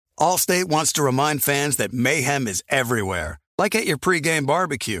Allstate wants to remind fans that mayhem is everywhere, like at your pregame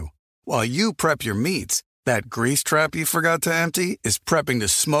barbecue. While you prep your meats, that grease trap you forgot to empty is prepping to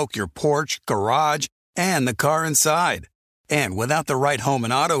smoke your porch, garage, and the car inside. And without the right home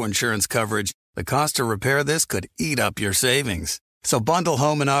and auto insurance coverage, the cost to repair this could eat up your savings. So bundle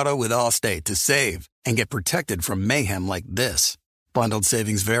home and auto with Allstate to save and get protected from mayhem like this. Bundled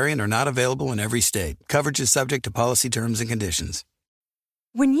savings vary and are not available in every state. Coverage is subject to policy terms and conditions.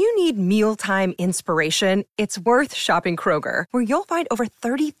 When you need mealtime inspiration, it's worth shopping Kroger, where you'll find over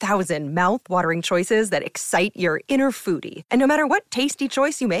 30,000 mouth-watering choices that excite your inner foodie. And no matter what tasty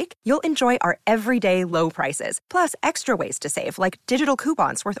choice you make, you'll enjoy our everyday low prices, plus extra ways to save, like digital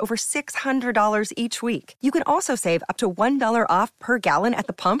coupons worth over $600 each week. You can also save up to $1 off per gallon at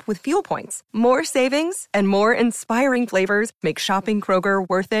the pump with fuel points. More savings and more inspiring flavors make shopping Kroger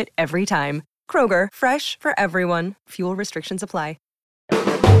worth it every time. Kroger, fresh for everyone. Fuel restrictions apply.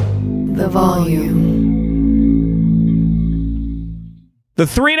 The volume. The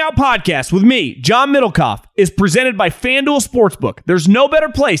 3 and Out podcast with me, John Middlecoff, is presented by FanDuel Sportsbook. There's no better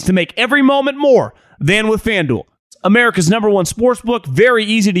place to make every moment more than with FanDuel. America's #1 sportsbook, very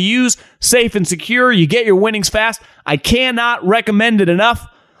easy to use, safe and secure. You get your winnings fast. I cannot recommend it enough.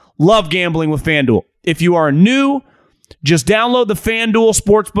 Love gambling with FanDuel. If you are new, just download the FanDuel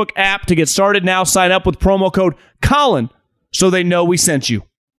Sportsbook app to get started now. Sign up with promo code Colin so they know we sent you.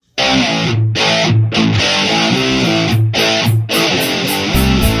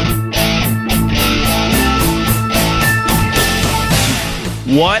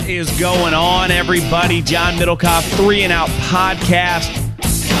 What is going on, everybody? John Middlecoff, 3 and Out podcast.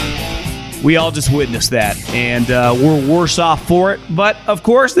 We all just witnessed that, and we're worse off for it. But, of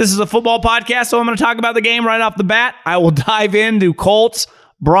course, this is a football podcast, so I'm going to talk about the game right off the bat. I will dive into Colts,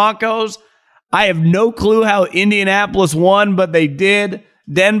 Broncos. I have no clue how Indianapolis won, but they did.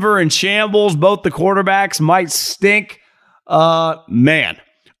 Denver in shambles. Both the quarterbacks might stink. Man,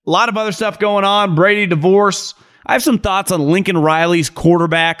 a lot of other stuff going on. Brady divorce. I have some thoughts on Lincoln Riley's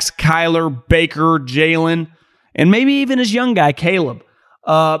quarterbacks, Kyler, Baker, Jalen, and maybe even his young guy, Caleb.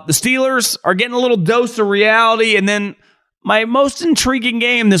 The Steelers are getting a little dose of reality. And then my most intriguing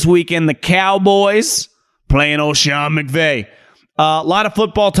game this weekend, the Cowboys playing old Sean McVay. A lot of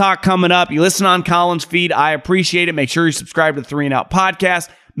football talk coming up. You listen on Colin's feed. I appreciate it. Make sure you subscribe to the 3 and Out podcast.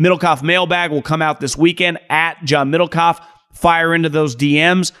 Middlecoff mailbag will come out this weekend at John Middlecoff. Fire into those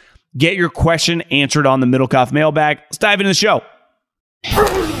DMs. Get your question answered on the Middlecoff mailbag. Let's dive into the show.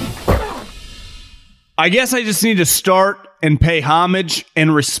 I guess I just need to start and pay homage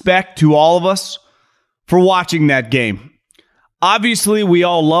and respect to all of us for watching that game. Obviously, we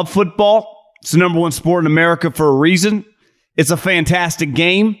all love football. It's the #1 sport in America for a reason. It's a fantastic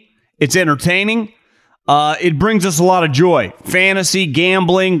game. It's entertaining. It brings us a lot of joy. Fantasy,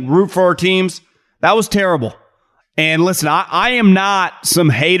 gambling, root for our teams. That was terrible. And listen, I am not some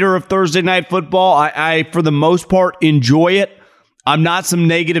hater of Thursday Night Football. I, for the most part, enjoy it. I'm not some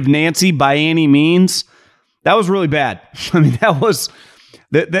negative Nancy by any means. That was really bad. I mean, that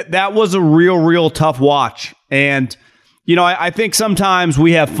was a real tough watch. And, you know, I think sometimes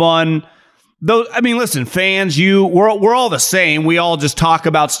we have fun. Though, I mean, listen, fans, we're all the same. We all just talk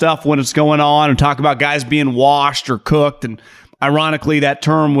about stuff when it's going on and talk about guys being washed or cooked. And ironically, that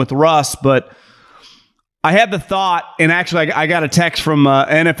term with Russ. But I had the thought, and actually I got a text from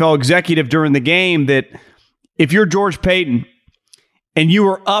an NFL executive during the game that if you're George Payton and you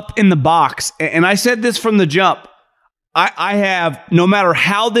were up in the box, and I said this from the jump, I have, no matter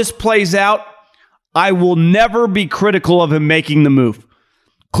how this plays out, I will never be critical of him making the move.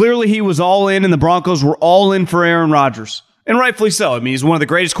 Clearly, he was all in, and the Broncos were all in for Aaron Rodgers. And rightfully so. I mean, he's one of the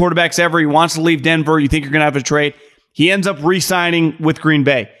greatest quarterbacks ever. He wants to leave Denver. You think you're going to have a trade. He ends up re-signing with Green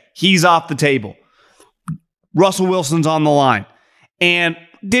Bay. He's off the table. Russell Wilson's on the line. And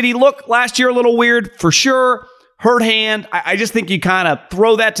did he look last year a little weird? For sure. Hurt hand. I just think you kind of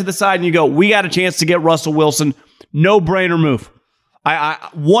throw that to the side and you go, we got a chance to get Russell Wilson. No-brainer move. I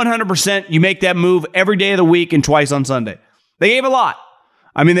 100% you make that move every day of the week and twice on Sunday. They gave a lot.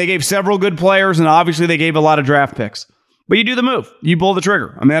 I mean, they gave several good players, and obviously they gave a lot of draft picks. But you do the move. You pull the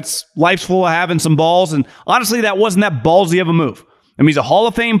trigger. I mean, that's life's full of having some balls, and honestly, that wasn't that ballsy of a move. I mean, he's a Hall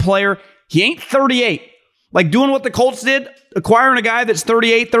of Fame player. He ain't 38. Like, doing what the Colts did, acquiring a guy that's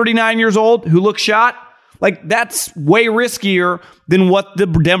 38, 39 years old who looks shot, like, that's way riskier than what the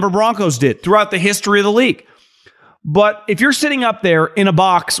Denver Broncos did throughout the history of the league. But if you're sitting up there in a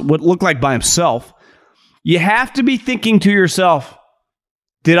box, what looked like by himself, you have to be thinking to yourself,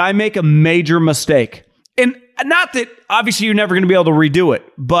 did I make a major mistake? And not that, obviously, you're never going to be able to redo it,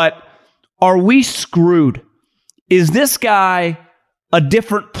 but are we screwed? Is this guy a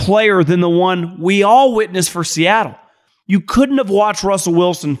different player than the one we all witnessed for Seattle. You couldn't have watched Russell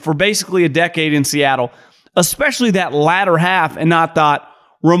Wilson for basically a decade in Seattle, especially that latter half, and not thought,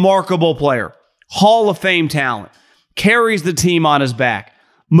 remarkable player, Hall of Fame talent, carries the team on his back,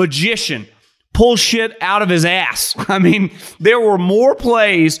 magician, pulls shit out of his ass. I mean, there were more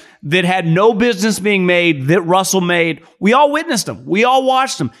plays that had no business being made that Russell made. We all witnessed them. We all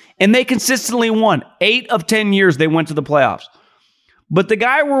watched them. And they consistently won. 8 of 10 years they went to the playoffs. But the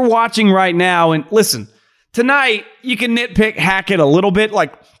guy we're watching right now, and listen, tonight you can nitpick Hackett a little bit.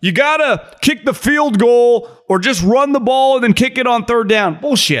 Like, you got to kick the field goal or just run the ball and then kick it on third down.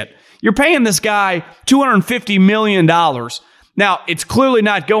 Bullshit. You're paying this guy $250 million. Now, it's clearly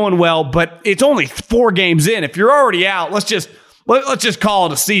not going well, but it's only 4 games in. If you're already out, let's just call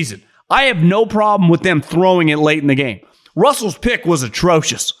it a season. I have no problem with them throwing it late in the game. Russell's pick was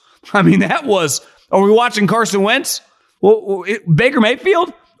atrocious. I mean, are we watching Carson Wentz? Baker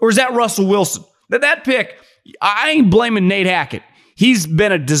Mayfield? Or is that Russell Wilson? That pick, I ain't blaming Nate Hackett. He's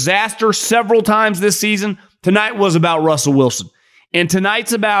been a disaster several times this season. Tonight was about Russell Wilson. And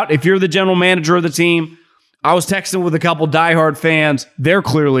tonight's about, if you're the general manager of the team, I was texting with a couple diehard fans. They're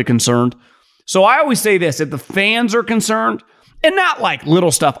clearly concerned. So I always say this, if the fans are concerned, and not like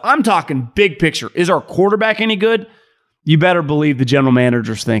little stuff, I'm talking big picture. Is our quarterback any good? You better believe the general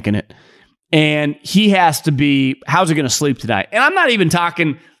manager's thinking it. And he has to be, how's he going to sleep tonight? And I'm not even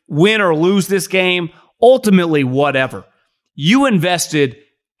talking win or lose this game. Ultimately, whatever. You invested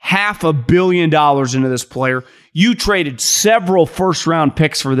 $500 million into this player. You traded several first-round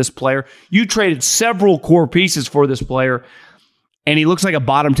picks for this player. You traded several core pieces for this player. And he looks like a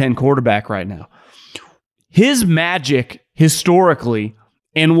bottom 10 quarterback right now. His magic, historically,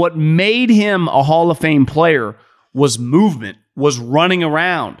 and what made him a Hall of Fame player was movement, was running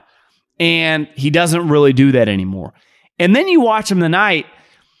around. And he doesn't really do that anymore. And then you watch him tonight.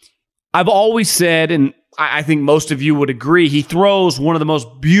 I've always said, and I think most of you would agree, he throws one of the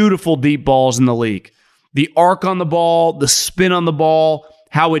most beautiful deep balls in the league. The arc on the ball, the spin on the ball,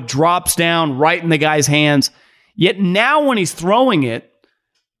 how it drops down right in the guy's hands. Yet now when he's throwing it,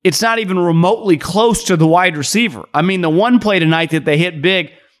 it's not even remotely close to the wide receiver. I mean, the one play tonight that they hit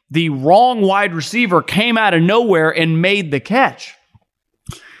big, the wrong wide receiver came out of nowhere and made the catch.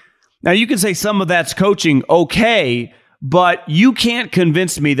 Now, you can say some of that's coaching, okay, but you can't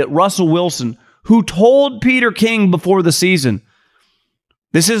convince me that Russell Wilson, who told Peter King before the season,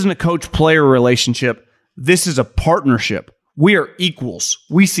 this isn't a coach-player relationship, this is a partnership. We are equals.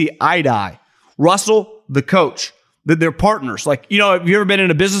 We see eye to eye. Russell, the coach, that they're partners. Like, have you ever been in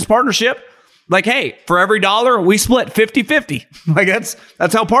a business partnership? Like, hey, for every dollar, we split 50-50. Like,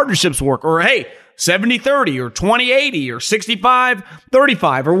 that's how partnerships work. Or, hey, 70-30 or 20-80 or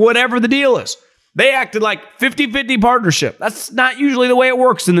 65-35 or whatever the deal is. They acted like 50-50 partnership. That's not usually the way it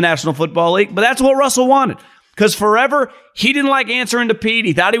works in the National Football League, but that's what Russell wanted. Because forever, he didn't like answering to Pete.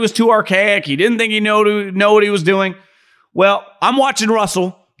 He thought he was too archaic. He didn't think he know what he was doing. Well, I'm watching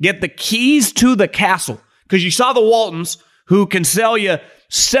Russell get the keys to the castle. Because you saw the Waltons, who can sell you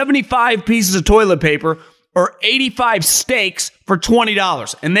 75 pieces of toilet paper or 85 steaks for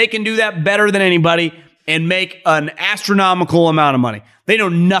 $20. And they can do that better than anybody and make an astronomical amount of money. They know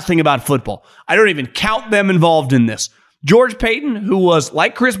nothing about football. I don't even count them involved in this. George Payton, who was,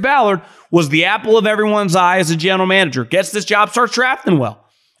 like Chris Ballard, was the apple of everyone's eye as a general manager, gets this job, starts drafting well.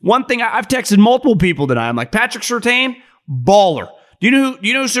 One thing, I've texted multiple people tonight. I'm like, Patrick Surtain, baller. Do you know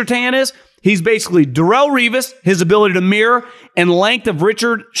who Surtain is? He's basically Darrelle Revis, his ability to mirror, and length of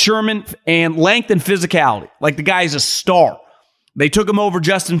Richard Sherman, and length and physicality. Like, the guy's a star. They took him over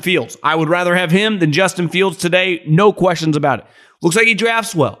Justin Fields. I would rather have him than Justin Fields today. No questions about it. Looks like he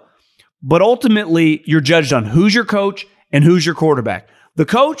drafts well. But ultimately, you're judged on who's your coach and who's your quarterback. The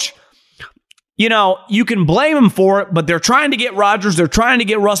coach, you can blame him for it, but they're trying to get Rodgers. They're trying to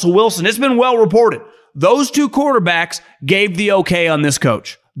get Russell Wilson. It's been well reported. Those two quarterbacks gave the okay on this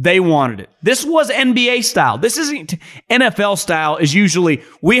coach. They wanted it. This was NBA style. This isn't NFL style. Is usually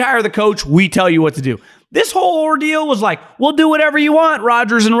we hire the coach, we tell you what to do. This whole ordeal was like, we'll do whatever you want,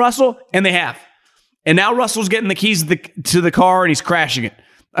 Rodgers and Russell, and they have. And now Russell's getting the keys to the car and he's crashing it.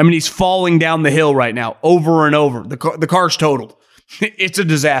 I mean, he's falling down the hill right now, over and over. The car's totaled. It's a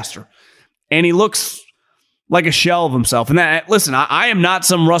disaster. And he looks like a shell of himself. And listen, I am not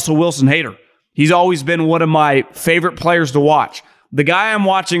some Russell Wilson hater. He's always been one of my favorite players to watch. The guy I'm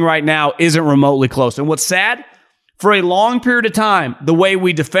watching right now isn't remotely close. And what's sad, for a long period of time, the way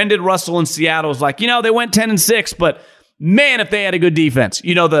we defended Russell in Seattle was like, they went 10-6, but man, if they had a good defense.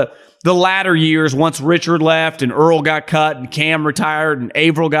 The latter years, once Richard left and Earl got cut and Cam retired and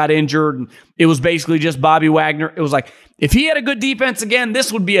Averill got injured, and it was basically just Bobby Wagner. It was like, If he had a good defense again,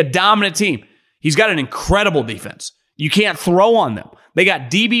 this would be a dominant team. He's got an incredible defense. You can't throw on them. They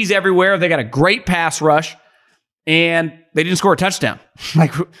got DBs everywhere. They got a great pass rush, and they didn't score a touchdown.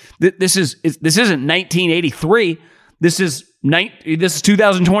 Like this isn't 1983. This is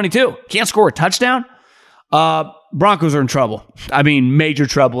 2022. Can't score a touchdown. Broncos are in trouble. I mean, major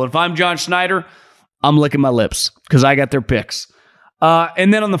trouble. If I'm John Schneider, I'm licking my lips because I got their picks.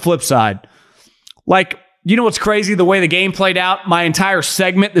 And then on the flip side, like, you know what's crazy? The way the game played out, my entire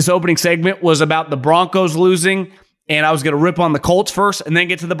segment, this opening segment, was about the Broncos losing, and I was going to rip on the Colts first and then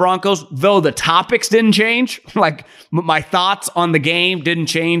get to the Broncos, though the topics didn't change. Like, my thoughts on the game didn't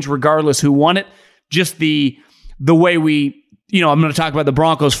change regardless who won it. Just the way we, I'm going to talk about the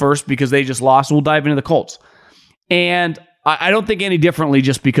Broncos first because they just lost. We'll dive into the Colts. And I don't think any differently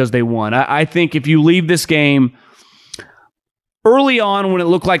just because they won. I think if you leave this game early on when it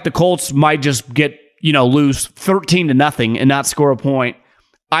looked like the Colts might just get, lose 13-0 and not score a point,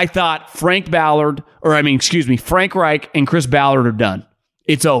 I thought Frank Reich and Chris Ballard are done.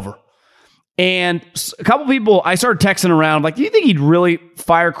 It's over. And a couple people, I started texting around, like, do you think he'd really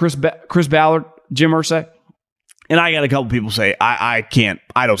fire Chris Ballard, Jim Irsay? And I got a couple people say, I can't.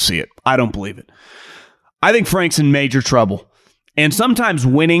 I don't see it. I don't believe it. I think Frank's in major trouble. And sometimes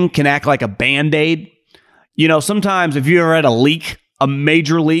winning can act like a Band-Aid. Sometimes if you ever had a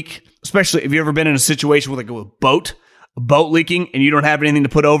major leak, especially if you've ever been in a situation with a boat leaking and you don't have anything to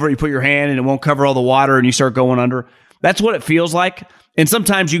put over it, you put your hand and it won't cover all the water and you start going under. That's what it feels like. And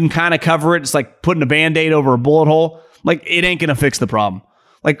sometimes you can kind of cover it. It's like putting a Band-Aid over a bullet hole. Like, it ain't going to fix the problem.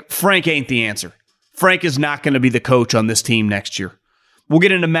 Like, Frank ain't the answer. Frank is not going to be the coach on this team next year. We'll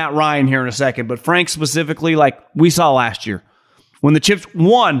get into Matt Ryan here in a second, but Frank specifically, like we saw last year, when the Chiefs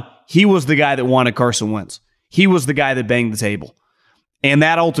won, he was the guy that wanted Carson Wentz. He was the guy that banged the table. And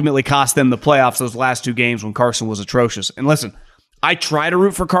that ultimately cost them the playoffs those last two games when Carson was atrocious. And listen, I try to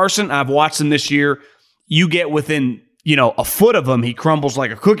root for Carson. I've watched him this year. You get within, a foot of him, he crumbles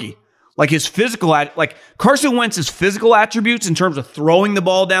like a cookie. Like his Carson Wentz's physical attributes in terms of throwing the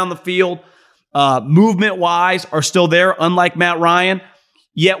ball down the field, movement-wise, are still there, unlike Matt Ryan.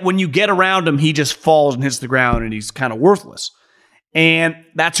 Yet when you get around him, he just falls and hits the ground and he's kind of worthless. And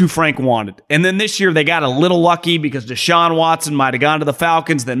that's who Frank wanted. And then this year they got a little lucky because Deshaun Watson might have gone to the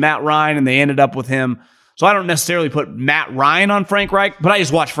Falcons, then Matt Ryan, and they ended up with him. So I don't necessarily put Matt Ryan on Frank Reich, but I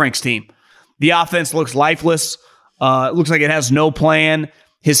just watch Frank's team. The offense looks lifeless. It looks like it has no plan.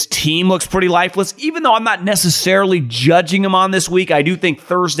 His team looks pretty lifeless. Even though I'm not necessarily judging him on this week, I do think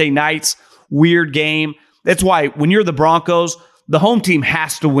Thursday night's weird game. That's why when you're the Broncos, the home team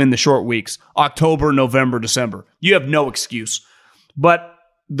has to win the short weeks, October, November, December. You have no excuse. But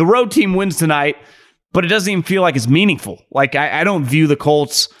the road team wins tonight, but it doesn't even feel like it's meaningful. Like, I don't view the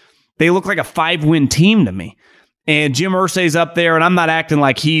Colts. They look like a 5-win team to me. And Jim Irsay's up there, and I'm not acting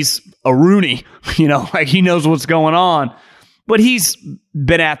like he's a Rooney, like he knows what's going on. But he's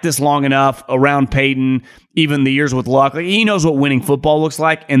been at this long enough around Peyton, even the years with Luck. Like, he knows what winning football looks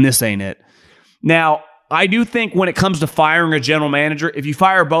like, and this ain't it. Now, I do think when it comes to firing a general manager, if you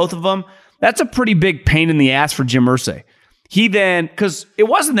fire both of them, that's a pretty big pain in the ass for Jim Irsay. He then, because it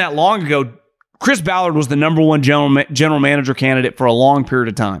wasn't that long ago, Chris Ballard was the number one general manager candidate for a long period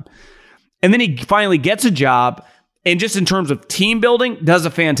of time. And then he finally gets a job, and just in terms of team building, does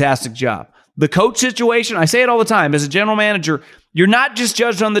a fantastic job. The coach situation, I say it all the time, as a general manager, you're not just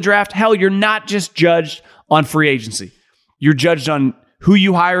judged on the draft. Hell, you're not just judged on free agency. You're judged on who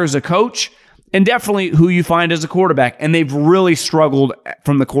you hire as a coach and definitely who you find as a quarterback. And they've really struggled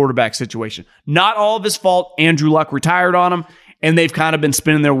from the quarterback situation. Not all of his fault. Andrew Luck retired on him, and they've kind of been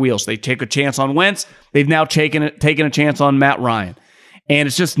spinning their wheels. They take a chance on Wentz. They've now taken a chance on Matt Ryan. And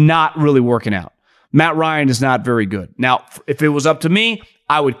it's just not really working out. Matt Ryan is not very good. Now, if it was up to me,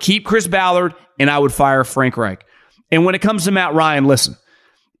 I would keep Chris Ballard and I would fire Frank Reich. And when it comes to Matt Ryan, listen,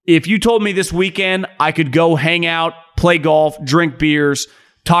 if you told me this weekend I could go hang out, play golf, drink beers,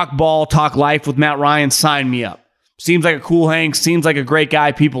 talk ball, talk life with Matt Ryan, sign me up. Seems like a cool hang, seems like a great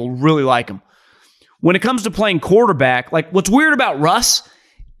guy. People really like him. When it comes to playing quarterback, like what's weird about Russ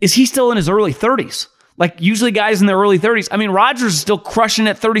is he's still in his early 30s. Like usually guys in their early 30s. I mean, Rodgers is still crushing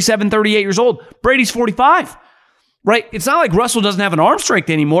at 37, 38 years old. Brady's 45, right? It's not like Russell doesn't have an arm strength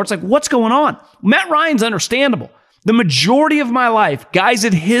anymore. It's like, what's going on? Matt Ryan's understandable. The majority of my life, guys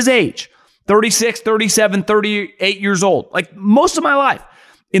at his age, 36, 37, 38 years old, like most of my life,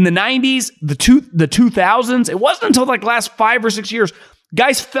 in the 90s, the 2000s, it wasn't until like the last 5 or 6 years,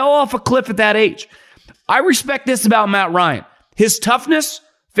 guys fell off a cliff at that age. I respect this about Matt Ryan. His toughness,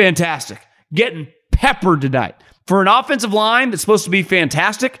 fantastic. Getting peppered tonight. For an offensive line that's supposed to be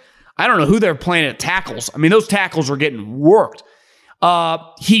fantastic, I don't know who they're playing at tackles. I mean, those tackles are getting worked.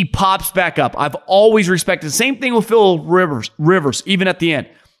 He pops back up. I've always respected the same thing with Phillip Rivers, even at the end.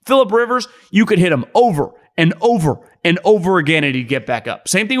 Phillip Rivers, you could hit him over and over and over again and he'd get back up.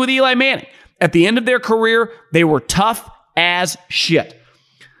 Same thing with Eli Manning. At the end of their career, they were tough as shit.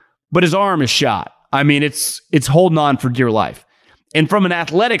 But his arm is shot. I mean, it's holding on for dear life. And from an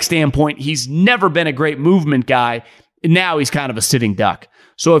athletic standpoint, he's never been a great movement guy. Now he's kind of a sitting duck.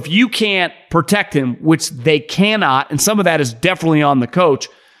 So if you can't protect him, which they cannot, and some of that is definitely on the coach,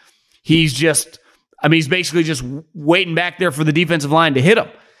 he's basically just waiting back there for the defensive line to hit him.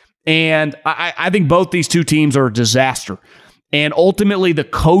 And I think both these two teams are a disaster. And ultimately, the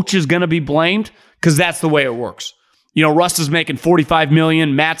coach is going to be blamed because that's the way it works. You know, Russ is making $45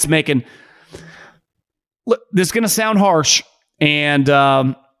 million. Matt's making... Look, this is going to sound harsh, and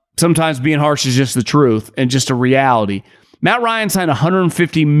sometimes being harsh is just the truth and just a reality. Matt Ryan signed a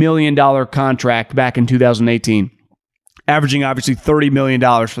 $150 million contract back in 2018, averaging obviously $30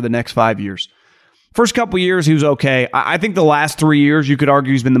 million for the next 5 years. First couple years, he was okay. I think the last 3 years, you could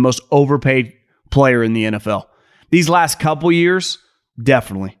argue he's been the most overpaid player in the NFL. These last couple years,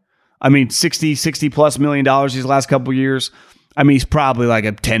 definitely. I mean, $60 plus million these last couple years. I mean, he's probably like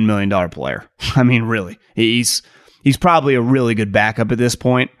a $10 million player. I mean, really. He's probably a really good backup at this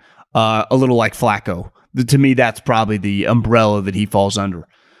point. A little like Flacco. To me, that's probably the umbrella that he falls under.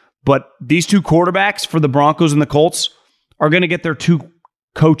 But these two quarterbacks for the Broncos and the Colts are going to get their two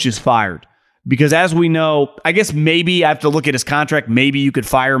coaches fired. Because as we know, I guess maybe I have to look at his contract. Maybe you could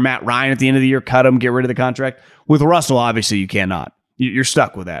fire Matt Ryan at the end of the year, cut him, get rid of the contract. With Russell, obviously, you cannot. You're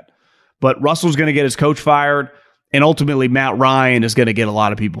stuck with that. But Russell's going to get his coach fired, and ultimately Matt Ryan is going to get a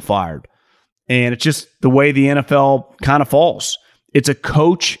lot of people fired. And it's just the way the NFL kind of falls. It's a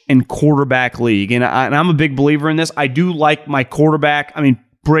coach and quarterback league. And I'm a big believer in this. I do like my quarterback. I mean,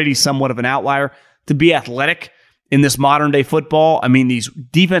 Brady's somewhat of an outlier. To be athletic in this modern day football, I mean, these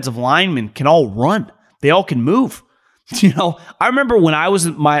defensive linemen can all run. They all can move. You know, I remember when I was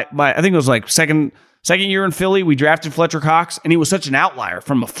my I think it was like second year in Philly, we drafted Fletcher Cox, and he was such an outlier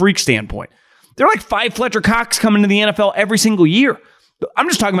from a freak standpoint. There are like 5 Fletcher Cox coming to the NFL every single year. I'm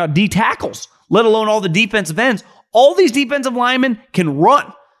just talking about D tackles, let alone all the defensive ends. All these defensive linemen can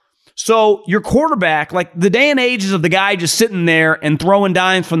run. So your quarterback, like the day and ages of the guy just sitting there and throwing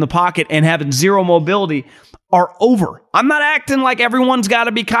dimes from the pocket and having zero mobility are over. I'm not acting like everyone's got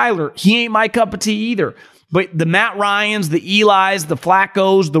to be Kyler. He ain't my cup of tea either. But the Matt Ryans, the Elis, the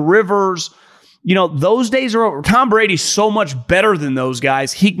Flaccos, the Rivers, you know, those days are over. Tom Brady's so much better than those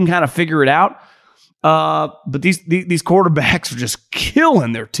guys. He can kind of figure it out. But these quarterbacks are just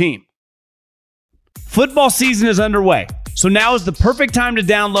killing their team. Football season is underway, so now is the perfect time to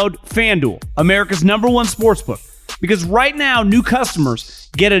download FanDuel, America's #1 sportsbook. Because right now, new customers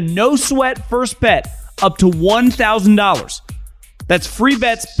get a no-sweat first bet up to $1,000. That's free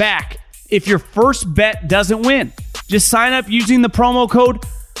bets back if your first bet doesn't win. Just sign up using the promo code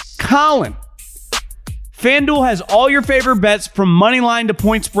Colin. FanDuel has all your favorite bets from money line to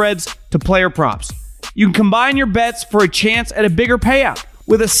point spreads to player props. You can combine your bets for a chance at a bigger payout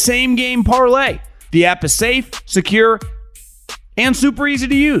with a same-game parlay. The app is safe, secure, and super easy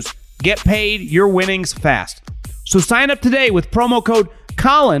to use. Get paid your winnings fast. So sign up today with promo code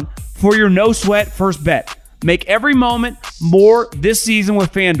Colin for your no-sweat first bet. Make every moment more this season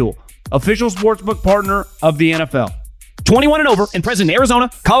with FanDuel, official sportsbook partner of the NFL. 21 and over and present in Arizona,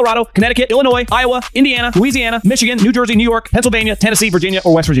 Colorado, Connecticut, Illinois, Iowa, Indiana, Louisiana, Michigan, New Jersey, New York, Pennsylvania, Tennessee, Virginia,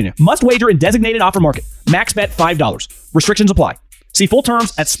 or West Virginia. Must wager in designated offer market. Max bet $5. Restrictions apply. See full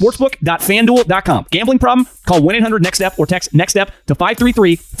terms at sportsbook.fanduel.com. Gambling problem? Call 1-800-NEXT-STEP or text NEXT-STEP to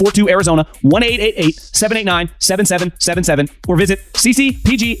 533-42 Arizona 1-888-789-7777 or visit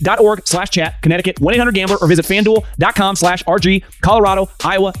ccpg.org/chat Connecticut 1-800-GAMBLER or visit fanduel.com/RG Colorado,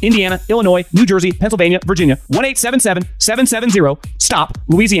 Iowa, Indiana, Illinois, New Jersey, Pennsylvania, Virginia 1-877-770-STOP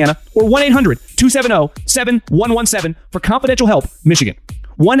Louisiana or 1-800-270-7117 for confidential help Michigan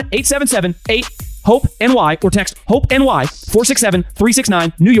 1-877-8-HOPE-NY or text HOPE-NY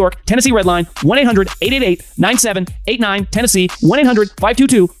 467-369 New York, Tennessee Redline 1-800-888-9789 Tennessee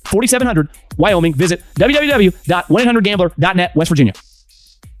 1-800-522-4700 Wyoming. Visit www.1800gambler.net West Virginia.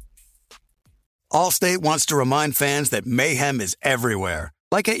 Allstate wants to remind fans that mayhem is everywhere,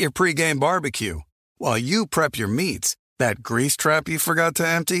 like at your pregame barbecue. While you prep your meats, that grease trap you forgot to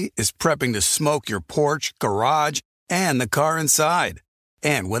empty is prepping to smoke your porch, garage, and the car inside.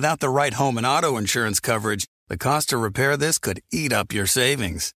 And without the right home and auto insurance coverage, the cost to repair this could eat up your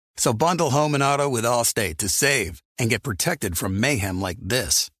savings. So bundle home and auto with Allstate to save and get protected from mayhem like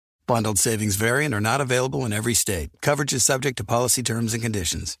this. Bundled savings vary and are not available in every state. Coverage is subject to policy terms and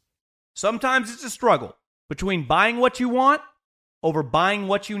conditions. Sometimes it's a struggle between buying what you want over buying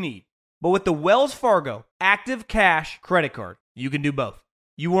what you need. But with the Wells Fargo Active Cash credit card, you can do both.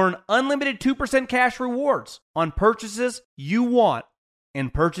 You earn unlimited 2% cash rewards on purchases you want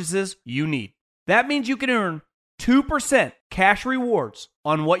and purchases you need. That means you can earn 2% cash rewards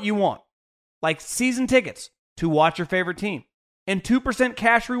on what you want, like season tickets to watch your favorite team, and 2%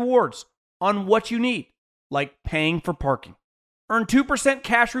 cash rewards on what you need, like paying for parking. Earn 2%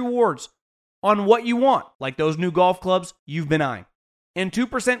 cash rewards on what you want, like those new golf clubs you've been eyeing, and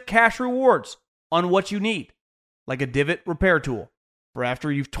 2% cash rewards on what you need, like a divot repair tool for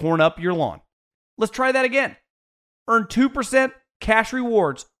after you've torn up your lawn. Let's try that again. Earn 2% cash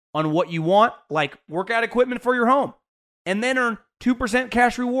rewards on what you want, like workout equipment for your home, and then earn 2%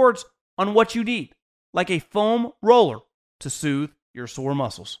 cash rewards on what you need, like a foam roller to soothe your sore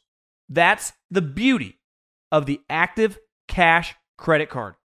muscles. That's the beauty of the Active Cash credit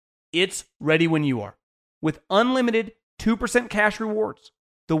card. It's ready when you are. With unlimited 2% cash rewards,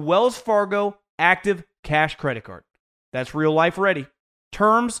 the Wells Fargo Active Cash credit card. That's real life ready.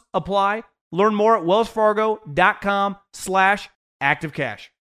 Terms apply. Learn more at wellsfargo.com/activecash.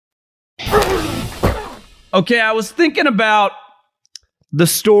 Okay, I was thinking about the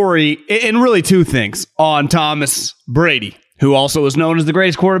story, and really two things, on Thomas Brady, who also is known as the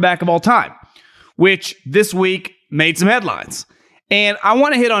greatest quarterback of all time, which this week made some headlines. And I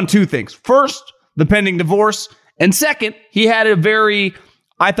want to hit on two things. First, the pending divorce. And second, he had a very,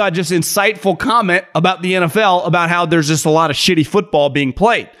 I thought, just insightful comment about the NFL, about how there's just a lot of shitty football being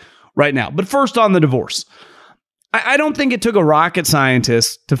played right now. But first, on the divorce. I don't think it took a rocket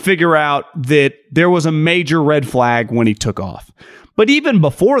scientist to figure out that there was a major red flag when he took off. But even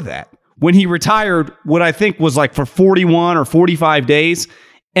before that, when he retired, what I think was like for 41 or 45 days,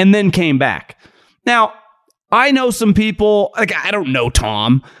 and then came back. Now, I know some people, like, I don't know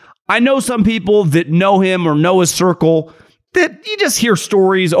Tom. I know some people that know him or know his circle, that you just hear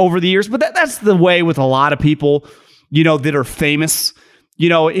stories over the years, but that's the way with a lot of people, you know, that are famous, you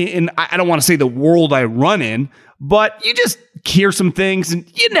know, and I don't want to say the world I run in, but you just hear some things and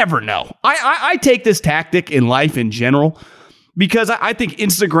you never know. I take this tactic in life in general because I think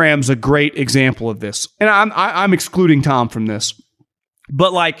Instagram's a great example of this. And I'm excluding Tom from this.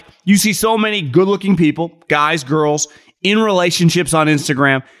 But like, you see so many good-looking people, guys, girls, in relationships on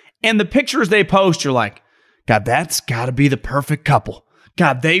Instagram, and the pictures they post, you're like, God, that's got to be the perfect couple.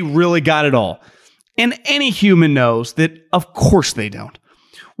 God, they really got it all. And any human knows that, of course, they don't.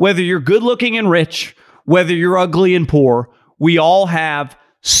 Whether you're good-looking and rich, whether you're ugly and poor, we all have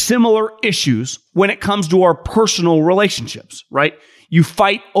similar issues when it comes to our personal relationships, right? You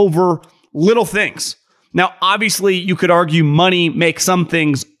fight over little things. Now, obviously, you could argue money makes some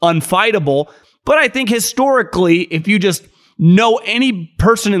things unfightable, but I think historically, if you just know any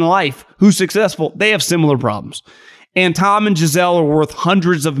person in life who's successful, they have similar problems. And Tom and Gisele are worth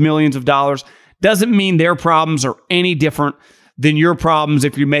hundreds of millions of dollars. Doesn't mean their problems are any different than your problems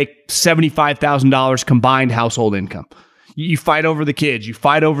if you make $75,000 combined household income. You fight over the kids, you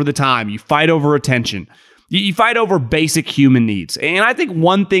fight over the time, you fight over attention, you fight over basic human needs. And I think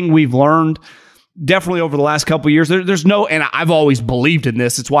one thing we've learned definitely over the last couple of years, there's no, and I've always believed in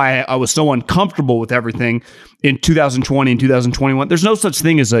this, it's why I was so uncomfortable with everything in 2020 and 2021. There's no such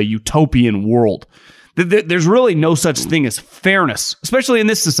thing as a utopian world. There's really no such thing as fairness, especially in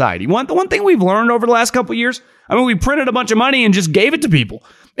this society. The one thing we've learned over the last couple of years, I mean, we printed a bunch of money and just gave it to people.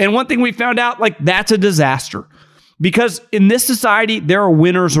 And one thing we found out, like, that's a disaster. Because in this society, there are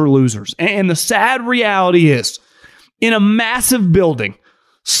winners or losers. And the sad reality is, in a massive building,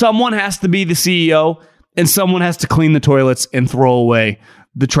 someone has to be the CEO and someone has to clean the toilets and throw away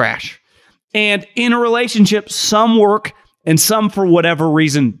the trash. And in a relationship, some work and some, for whatever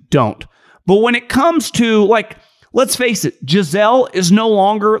reason, don't. But when it comes to, like, let's face it, Gisele is no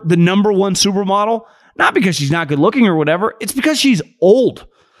longer the number one supermodel, not because she's not good looking or whatever. It's because she's old.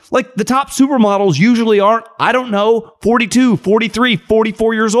 Like, the top supermodels usually aren't, 42, 43,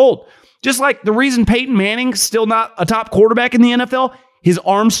 44 years old. Just like the reason Peyton Manning's still not a top quarterback in the NFL, his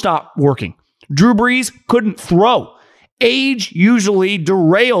arms stopped working. Drew Brees couldn't throw. Age usually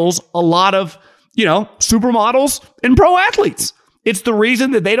derails a lot of, supermodels and pro athletes. It's the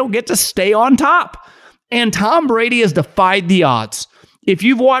reason that they don't get to stay on top. And Tom Brady has defied the odds. If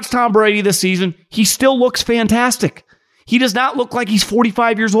you've watched Tom Brady this season, he still looks fantastic. He does not look like he's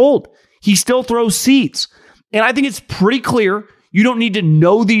 45 years old. He still throws seeds. And I think it's pretty clear you don't need to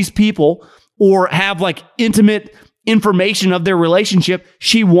know these people or have like intimate information of their relationship.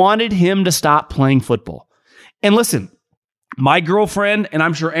 She wanted him to stop playing football. And listen, my girlfriend, and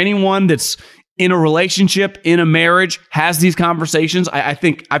I'm sure anyone that's in a relationship, in a marriage, has these conversations. I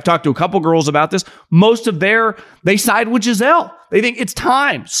think I've talked to a couple girls about this. Most of they side with Gisele. They think it's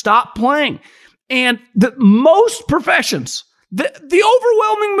time. Stop playing. And most professions, the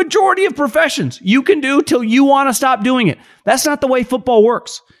overwhelming majority of professions, you can do till you want to stop doing it. That's not the way football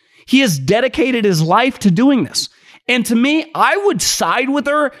works. He has dedicated his life to doing this. And to me, I would side with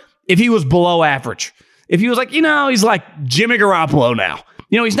her if he was below average. If he was like, he's like Jimmy Garoppolo now.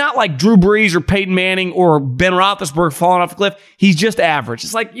 He's not like Drew Brees or Peyton Manning or Ben Roethlisberger falling off a cliff. He's just average.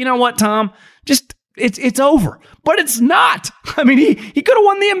 It's like, you know what, Tom? Just it's over. But it's not. I mean, he could have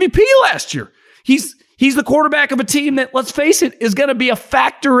won the MVP last year. He's the quarterback of a team that, let's face it, is going to be a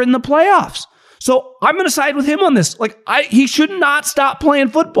factor in the playoffs. So I'm going to side with him on this. He should not stop playing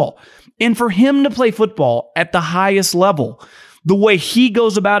football. And for him to play football at the highest level, the way he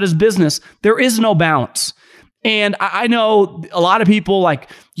goes about his business, there is no balance. And I know a lot of people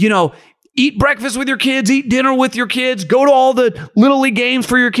eat breakfast with your kids, eat dinner with your kids, go to all the Little League games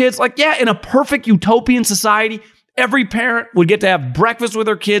for your kids. In a perfect utopian society, every parent would get to have breakfast with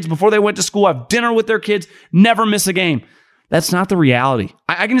their kids before they went to school, have dinner with their kids, never miss a game. That's not the reality.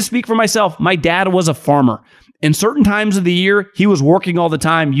 I can just speak for myself. My dad was a farmer. In certain times of the year, he was working all the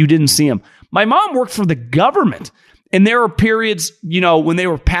time. You didn't see him. My mom worked for the government. And there are periods, when they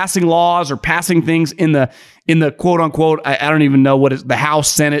were passing laws or passing things in the quote unquote, I don't even know what is the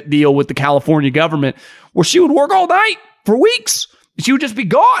House Senate deal with the California government, where she would work all night for weeks. She would just be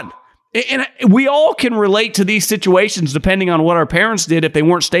gone. And we all can relate to these situations depending on what our parents did if they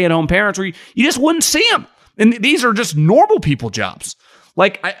weren't stay-at-home parents, or you just wouldn't see them. And these are just normal people jobs.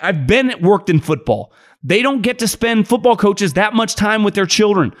 I've worked in football. They don't get to spend, football coaches, that much time with their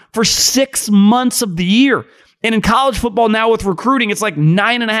children for 6 months of the year. And in college football now with recruiting, it's like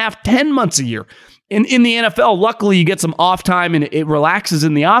 9.5, 10 months a year. In the NFL, luckily you get some off time and it relaxes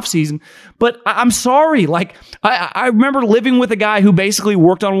in the off season. But I'm sorry. I remember living with a guy who basically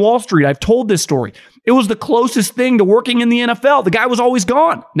worked on Wall Street. I've told this story. It was the closest thing to working in the NFL. The guy was always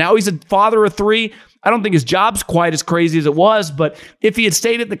gone. Now he's a father of 3. I don't think his job's quite as crazy as it was, but if he had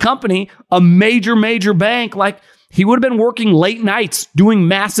stayed at the company, a major bank, he would have been working late nights doing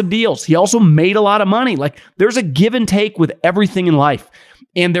massive deals. He also made a lot of money. There's a give and take with everything in life.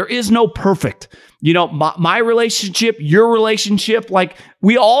 And there is no perfect. My relationship, your relationship,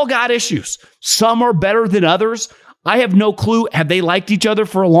 we all got issues. Some are better than others. I have no clue. Have they liked each other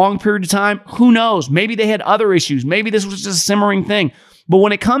for a long period of time? Who knows? Maybe they had other issues. Maybe this was just a simmering thing. But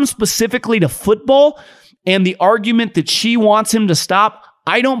when it comes specifically to football and the argument that she wants him to stop,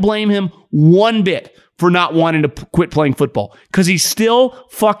 I don't blame him one bit for not wanting to quit playing football, because he's still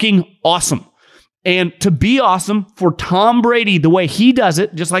fucking awesome. And to be awesome for Tom Brady, the way he does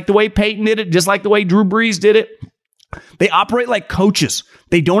it, just like the way Peyton did it, just like the way Drew Brees did it, they operate like coaches.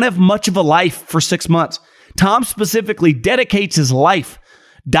 They don't have much of a life for 6 months. Tom specifically dedicates his life,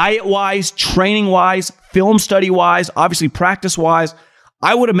 diet-wise, training-wise, film study-wise, obviously practice-wise.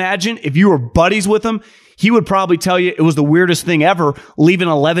 I would imagine if you were buddies with him, he would probably tell you it was the weirdest thing ever, leaving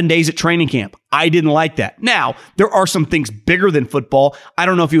 11 days at training camp. I didn't like that. Now, there are some things bigger than football. I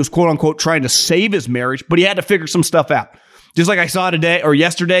don't know if he was quote-unquote trying to save his marriage, but he had to figure some stuff out. Just like I saw today or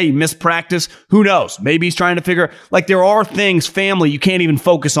yesterday, he missed practice. Who knows? Maybe he's trying to figure, there are things, family, you can't even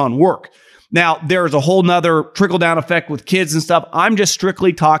focus on work. Now, there's a whole nother trickle-down effect with kids and stuff. I'm just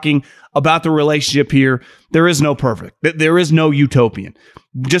strictly talking about the relationship here. There is no perfect. There is no utopian.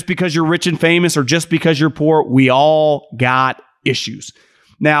 Just because you're rich and famous or just because you're poor, we all got issues.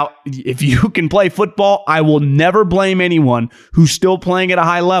 Now, if you can play football, I will never blame anyone who's still playing at a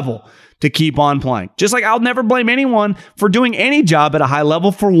high level to keep on playing. Just like I'll never blame anyone for doing any job at a high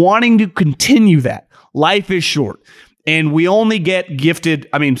level for wanting to continue that. Life is short. And we only get gifted,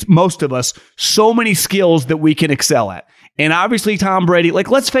 most of us, so many skills that we can excel at. And obviously Tom Brady,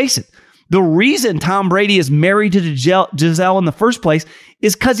 let's face it, the reason Tom Brady is married to Gisele in the first place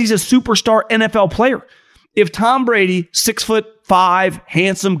is because he's a superstar NFL player. If Tom Brady, 6'5",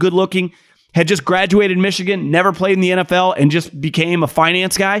 handsome, good looking, had just graduated Michigan, never played in the NFL, and just became a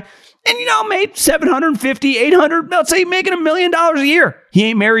finance guy, and made $750,000, $800,000, let's say making $1 million a year, he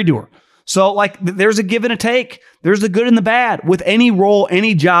ain't married to her. So there's a give and a take. There's the good and the bad with any role,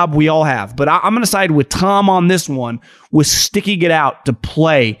 any job we all have. But I'm going to side with Tom on this one, with sticking it out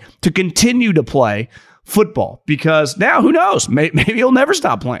to continue to play football, because now who knows? Maybe he'll never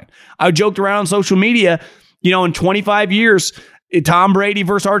stop playing. I joked around on social media, in 25 years, Tom Brady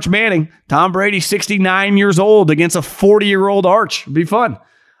versus Arch Manning. Tom Brady, 69 years old against a 40-year-old Arch. It'd be fun.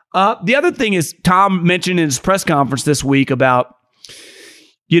 The other thing is Tom mentioned in his press conference this week about,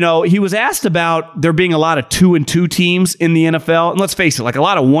 He was asked about there being a lot of 2-2 teams in the NFL. And let's face it, like a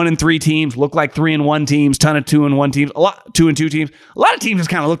lot of 1-3 teams look like 3-1 teams, ton of 2-1 teams, a lot 2-2 teams. A lot of teams just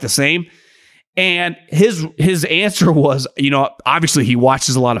kind of look the same. And his answer was, obviously he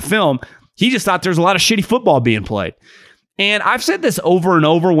watches a lot of film. He just thought there's a lot of shitty football being played. And I've said this over and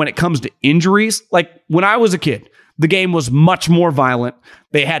over when it comes to injuries. Like when I was a kid, the game was much more violent.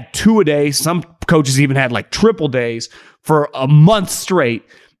 They had 2 a day. Some coaches even had like triple days for a month straight.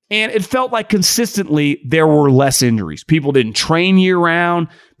 And it felt like consistently there were less injuries. People didn't train year round.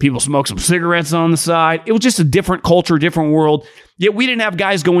 People smoked some cigarettes on the side. It was just a different culture, different world. Yet we didn't have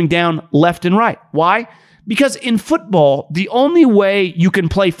guys going down left and right. Why? Because in football, the only way you can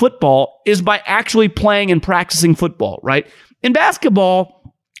play football is by actually playing and practicing football, right? In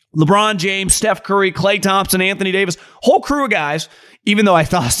basketball, LeBron James, Steph Curry, Klay Thompson, Anthony Davis, whole crew of guys, even though I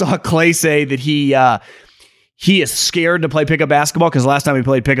saw Klay say that he is scared to play pickup basketball because last time he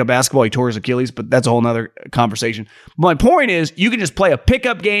played pickup basketball, he tore his Achilles, but that's a whole nother conversation. My point is, you can just play a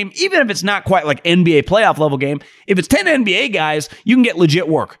pickup game, even if it's not quite like NBA playoff level game. If it's 10 NBA guys, you can get legit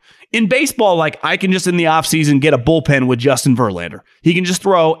work. In baseball, like I can just in the offseason get a bullpen with Justin Verlander. He can just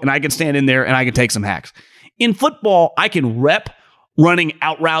throw, and I can stand in there, and I can take some hacks. In football, I can rep running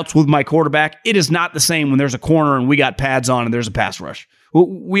out routes with my quarterback. It is not the same when there's a corner and we got pads on and there's a pass rush.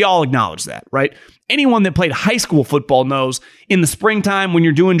 We all acknowledge that, right? Anyone that played high school football knows in the springtime when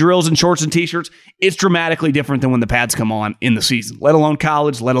you're doing drills in shorts and t-shirts, it's dramatically different than when the pads come on in the season, let alone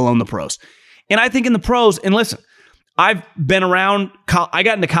college, let alone the pros. And I think in the pros, and listen, I've been around, I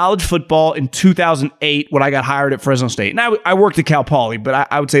got into college football in 2008 when I got hired at Fresno State. And I worked at Cal Poly, but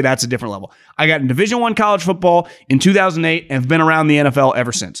I would say that's a different level. I got in Division I college football in 2008 and have been around the NFL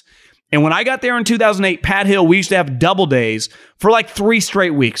ever since. And when I got there in 2008, Pat Hill, we used to have double days for like 3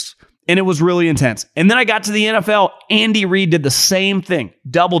 straight weeks. And it was really intense. And then I got to the NFL. Andy Reid did the same thing,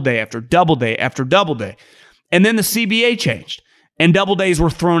 double day after double day after double day. And then the CBA changed. And double days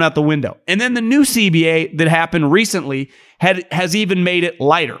were thrown out the window. And then the new CBA that happened recently has even made it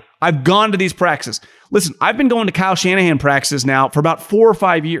lighter. I've gone to these practices. Listen, I've been going to Kyle Shanahan practices now for about 4 or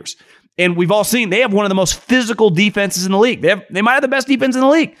 5 years. And we've all seen they have one of the most physical defenses in the league. They might have the best defense in the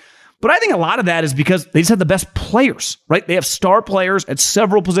league. But I think a lot of that is because they just have the best players, right? They have star players at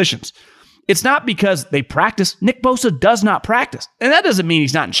several positions. It's not because they practice. Nick Bosa does not practice. And that doesn't mean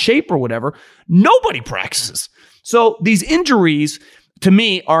he's not in shape or whatever. Nobody practices. So these injuries, to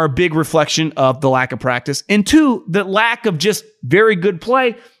me, are a big reflection of the lack of practice. And 2, the lack of just very good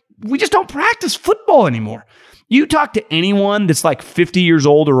play. We just don't practice football anymore. You talk to anyone that's like 50 years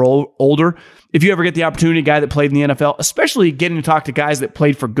old or older, if you ever get the opportunity, a guy that played in the NFL, especially getting to talk to guys that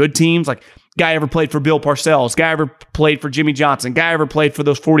played for good teams, like guy ever played for Bill Parcells, guy ever played for Jimmy Johnson, guy ever played for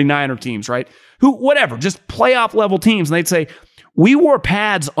those 49er teams, right? Whatever, just playoff level teams. And they'd say, we wore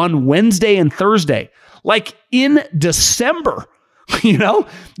pads on Wednesday and Thursday. Like in December,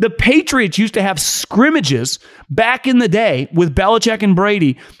 the Patriots used to have scrimmages back in the day with Belichick and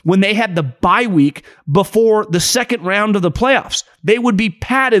Brady when they had the bye week before the second round of the playoffs. They would be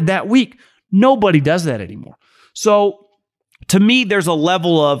padded that week. Nobody does that anymore. So to me, there's a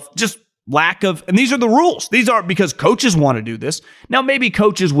level of just lack of, and these are the rules. These aren't because coaches want to do this. Now, maybe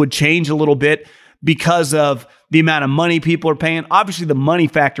coaches would change a little bit because of the amount of money people are paying. Obviously, the money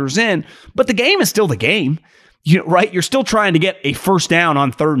factors in, but the game is still the game, right? You're still trying to get a first down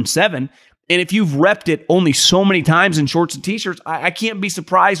on 3rd and 7. And if you've repped it only so many times in shorts and t-shirts, I can't be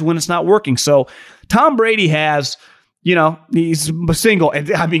surprised when it's not working. So Tom Brady has, he's single.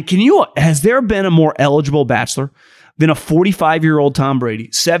 And I mean, has there been a more eligible bachelor than a 45-year-old Tom Brady,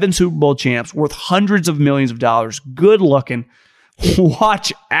 7 Super Bowl champs, worth hundreds of millions of dollars, good looking?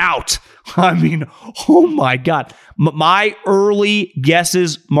 Watch out. I mean, oh my God. My early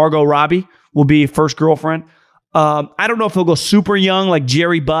guesses, Margot Robbie will be first girlfriend. I don't know if he'll go super young, like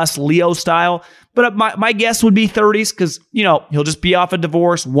Jerry Buss, Leo style, but my guess would be 30s because, he'll just be off a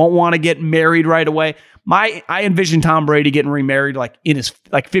divorce, won't want to get married right away. I envision Tom Brady getting remarried like in his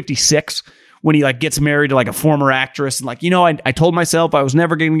 56 when he gets married to a former actress and I told myself I was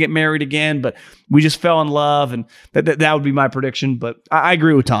never going to get married again, but we just fell in love, and that would be my prediction. But I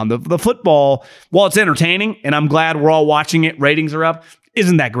agree with Tom. The football, while it's entertaining and I'm glad we're all watching it, ratings are up,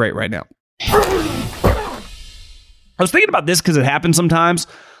 isn't that great right now. I was thinking about this because it happens sometimes.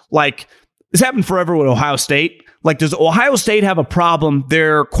 This happened forever with Ohio State. Does Ohio State have a problem?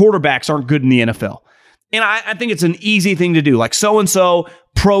 Their quarterbacks aren't good in the NFL. And I think it's an easy thing to do. So-and-so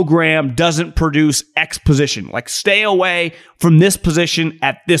program doesn't produce X position. Stay away from this position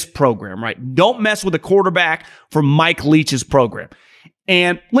at this program, right? Don't mess with a quarterback from Mike Leach's program.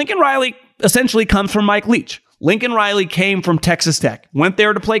 And Lincoln Riley essentially comes from Mike Leach. Lincoln Riley came from Texas Tech, went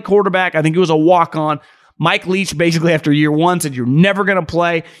there to play quarterback. I think it was a walk-on. Mike Leach basically after year one said, you're never going to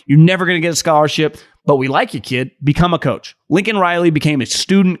play. You're never going to get a scholarship, but we like you, kid. Become a coach. Lincoln Riley became a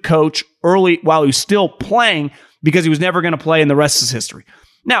student coach early while he was still playing because he was never going to play, and the rest is history.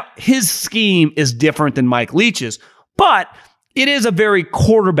 Now, his scheme is different than Mike Leach's, but it is a very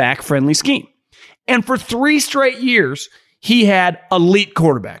quarterback-friendly scheme. And for 3 straight years, he had elite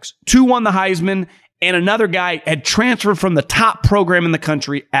quarterbacks. 2 won the Heisman, and another guy had transferred from the top program in the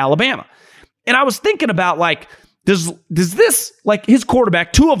country, Alabama. And I was thinking about, like, does this, like, his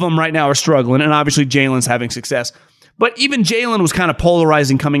quarterback, 2 of them right now are struggling, and obviously Jalen's having success. But even Jalen was kind of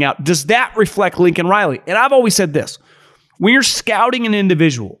polarizing coming out. Does that reflect Lincoln Riley? And I've always said this. When you're scouting an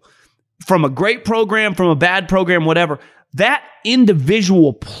individual from a great program, from a bad program, whatever, that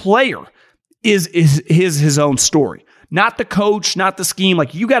individual player is his own story. Not the coach, not the scheme.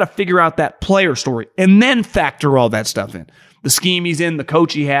 Like, you got to figure out that player story and then factor all that stuff in. The scheme he's in, the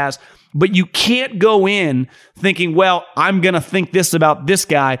coach he has. But you can't go in thinking, well, I'm going to think this about this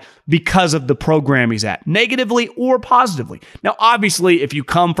guy because of the program he's at, negatively or positively. Now, obviously, if you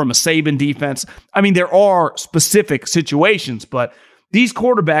come from a Saban defense, I mean, there are specific situations, but these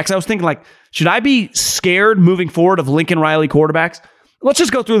quarterbacks, I was thinking, like, should I be scared moving forward of Lincoln Riley quarterbacks? Let's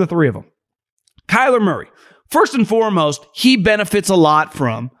just go through the 3 of them. Kyler Murray. First and foremost, he benefits a lot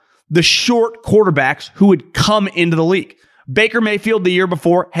from the short quarterbacks who would come into the league. Baker Mayfield the year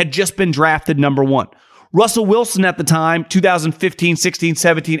before had just been drafted number 1. Russell Wilson at the time, 2015, 16,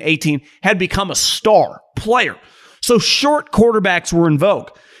 17, 18, had become a star player. So short quarterbacks were in vogue.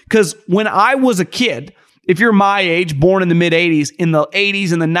 Because when I was a kid, if you're my age, born in the mid-'80s, in the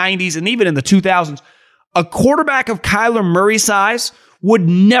 80s and the 90s, and even in the 2000s, a quarterback of Kyler Murray's size would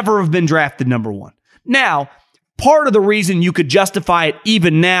never have been drafted number 1. Now, part of the reason you could justify it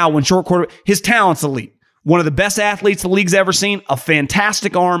even now when short quarterback, his talent's elite. One of the best athletes the league's ever seen, a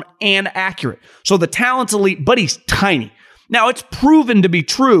fantastic arm, and accurate. So the talent's elite, but he's tiny. Now, it's proven to be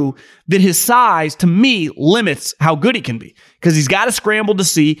true that his size, to me, limits how good he can be because he's got to scramble to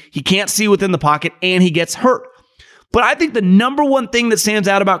see, he can't see within the pocket, and he gets hurt. But I think the number one thing that stands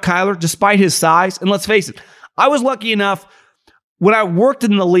out about Kyler, despite his size, and let's face it, I was lucky enough when I worked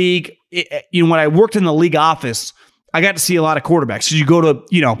in the league, when I worked in the league office, I got to see a lot of quarterbacks. So you go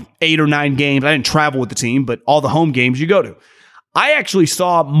to, 8 or 9 games. I didn't travel with the team, but all the home games you go to. I actually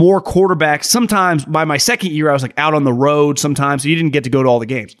saw more quarterbacks. Sometimes by my second year, I was like out on the road sometimes, so you didn't get to go to all the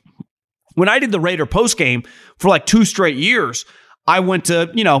games. When I did the Raider post game for like 2 straight years, I went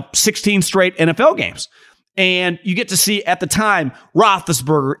to, 16 straight NFL games. And you get to see at the time,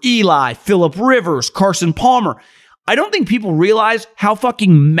 Roethlisberger, Eli, Phillip Rivers, Carson Palmer. I don't think people realize how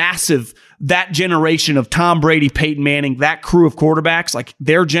fucking massive that generation of Tom Brady, Peyton Manning, that crew of quarterbacks, like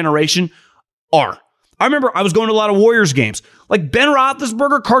their generation, are. I remember I was going to a lot of Warriors games. Like Ben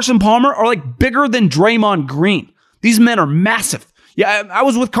Roethlisberger, Carson Palmer are like bigger than Draymond Green. These men are massive. Yeah, I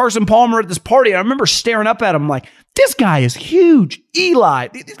was with Carson Palmer at this party. And I remember staring up at him like, this guy is huge. Eli,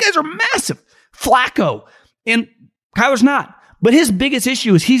 these guys are massive. Flacco. And Kyler's not. But his biggest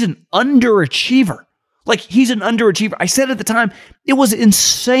issue is he's an underachiever. Like, he's an underachiever. I said at the time, it was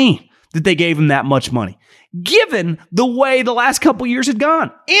insane that they gave him that much money, given the way the last couple years had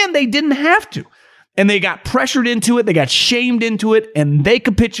gone. And they didn't have to. And they got pressured into it. They got shamed into it. And they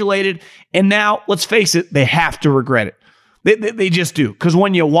capitulated. And now, let's face it, they have to regret it. They just do. Because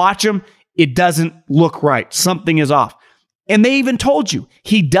when you watch him, it doesn't look right. Something is off. And they even told you,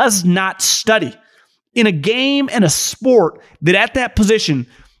 he does not study. In a game and a sport that at that position,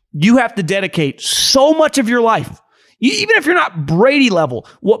 you have to dedicate so much of your life. Even if you're not Brady level,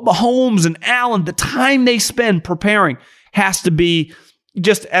 what Mahomes and Allen, the time they spend preparing has to be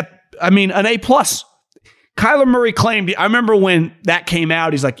just an A+. Kyler Murray claimed, I remember when that came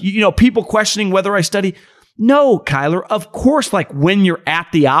out, he's like, people questioning whether I study. No, Kyler, of course, like when you're at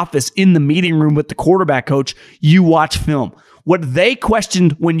the office in the meeting room with the quarterback coach, you watch film. What they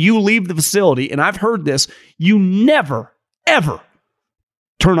questioned when you leave the facility, and I've heard this, you never, ever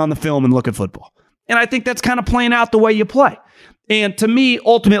turn on the film and look at football. And I think that's kind of playing out the way you play. And to me,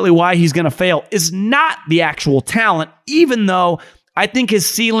 ultimately why he's going to fail is not the actual talent, even though I think his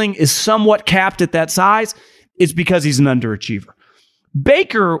ceiling is somewhat capped at that size. It's because he's an underachiever.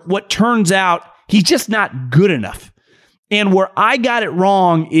 Baker, what turns out, he's just not good enough. And where I got it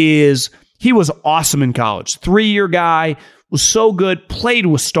wrong is he was awesome in college. 3-year guy, was so good, played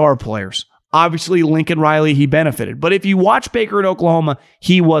with star players. Obviously, Lincoln Riley, he benefited. But if you watch Baker at Oklahoma,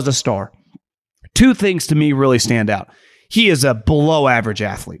 he was a star. 2 things to me really stand out. He is a below-average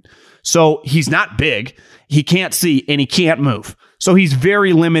athlete. So he's not big, he can't see, and he can't move. So he's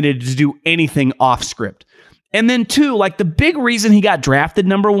very limited to do anything off script. And then 2, like the big reason he got drafted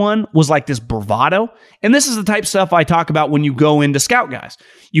number 1 was like this bravado. And this is the type of stuff I talk about when you go into scout guys.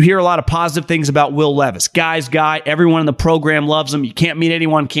 You hear a lot of positive things about Will Levis. Guy's guy. Everyone in the program loves him. You can't meet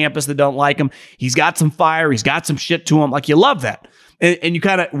anyone on campus that don't like him. He's got some fire. He's got some shit to him. Like, you love that. And you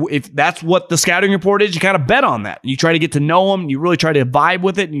kind of, if that's what the scouting report is, you kind of bet on that. You try to get to know him. You really try to vibe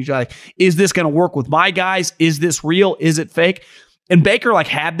with it. And you try, like, is this going to work with my guys? Is this real? Is it fake? And Baker like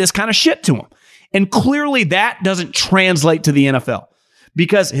had this kind of shit to him. And clearly that doesn't translate to the NFL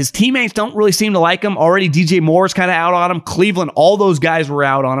because his teammates don't really seem to like him. Already DJ Moore's kind of out on him. Cleveland, all those guys were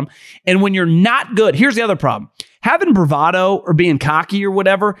out on him. And when you're not good, here's the other problem. Having bravado or being cocky or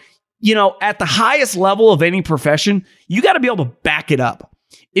whatever, you know, at the highest level of any profession, you got to be able to back it up.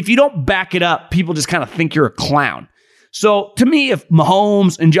 If you don't back it up, people just kind of think you're a clown. So to me, if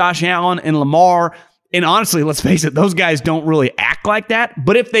Mahomes and Josh Allen and Lamar, and honestly, let's face it, those guys don't really act like that.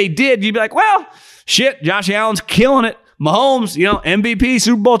 But if they did, you'd be like, well, shit, Josh Allen's killing it. Mahomes, you know, MVP,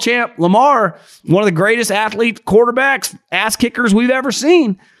 Super Bowl champ. Lamar, one of the greatest athlete quarterbacks, ass kickers we've ever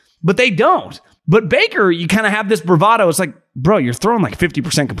seen. But they don't. But Baker, you kind of have this bravado. It's like, bro, you're throwing like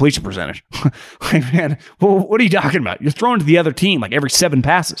 50% completion percentage. Like, man, well, what are you talking about? You're throwing to the other team like every 7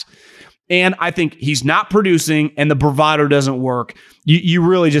 passes. And I think he's not producing and the bravado doesn't work. You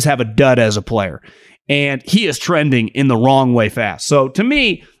really just have a dud as a player. And he is trending in the wrong way fast. So to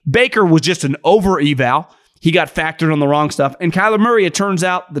me, Baker was just an over-eval. He got factored on the wrong stuff. And Kyler Murray, it turns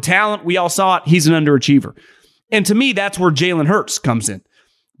out, the talent, we all saw it, he's an underachiever. And to me, that's where Jalen Hurts comes in.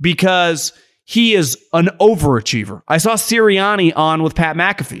 Because he is an overachiever. I saw Sirianni on with Pat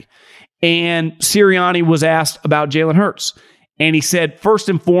McAfee. And Sirianni was asked about Jalen Hurts. And he said, first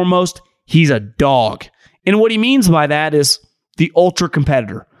and foremost, he's a dog. And what he means by that is the ultra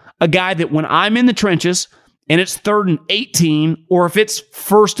competitor. A guy that when I'm in the trenches and it's 3rd and 18, or if it's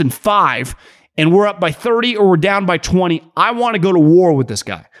 1st and 5, and we're up by 30 or we're down by 20, I want to go to war with this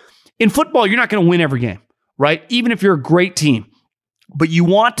guy. In football, you're not going to win every game, right? Even if you're a great team. But you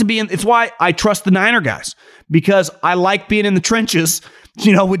want to be in, it's why I trust the Niner guys, because I like being in the trenches,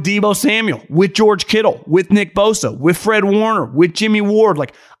 you know, with Deebo Samuel, with George Kittle, with Nick Bosa, with Fred Warner, with Jimmy Ward.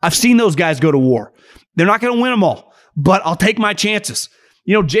 Like, I've seen those guys go to war. They're not going to win them all, but I'll take my chances.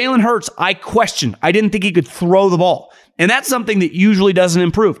 You know, Jalen Hurts, I questioned. I didn't think he could throw the ball. And that's something that usually doesn't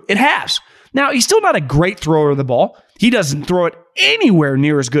improve. It has. Now, he's still not a great thrower of the ball. He doesn't throw it anywhere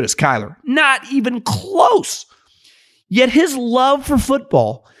near as good as Kyler. Not even close. Yet his love for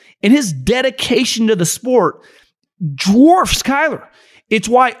football and his dedication to the sport dwarfs Kyler. It's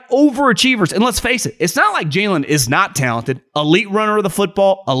why overachievers, and let's face it, it's not like Jalen is not talented. Elite runner of the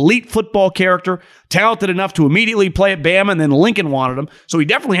football, elite football character, talented enough to immediately play at Bama, and then Lincoln wanted him. So he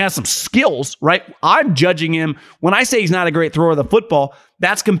definitely has some skills, right? I'm judging him. When I say he's not a great thrower of the football,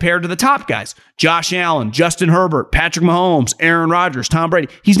 that's compared to the top guys. Josh Allen, Justin Herbert, Patrick Mahomes, Aaron Rodgers, Tom Brady.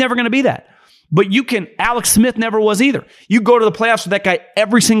 He's never going to be that. But Alex Smith never was either. You go to the playoffs with that guy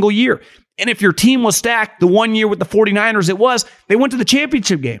every single year. And if your team was stacked, the one year with the 49ers they went to the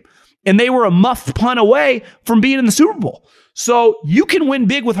championship game. And they were a muff punt away from being in the Super Bowl. So you can win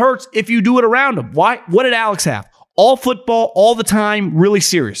big with Hurts if you do it around him. Why? What did Alex have? All football, all the time, really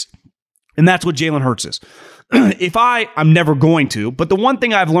serious. And that's what Jalen Hurts is. I'm never going to, but the one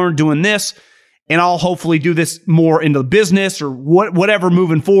thing I've learned doing this, and I'll hopefully do this more into business or whatever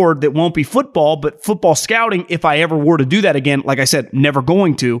moving forward that won't be football, but football scouting, if I ever were to do that again, like I said, never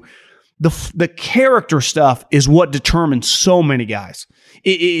going to. The character stuff is what determines so many guys.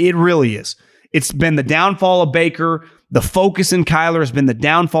 It really is. It's been the downfall of Baker. The focus in Kyler has been the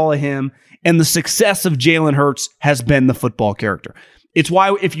downfall of him. And the success of Jalen Hurts has been the football character. It's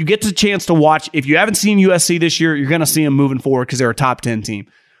why if you get the chance to watch, if you haven't seen USC this year, you're going to see them moving forward because they're a top 10 team.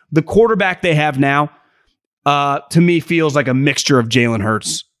 The quarterback they have now, to me, feels like a mixture of Jalen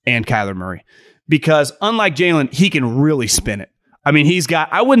Hurts and Kyler Murray. Because unlike Jalen, he can really spin it. I mean,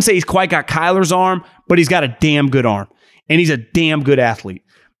 I wouldn't say he's quite got Kyler's arm, but he's got a damn good arm. And he's a damn good athlete.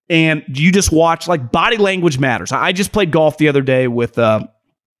 And you just watch, like, body language matters. I just played golf the other day with a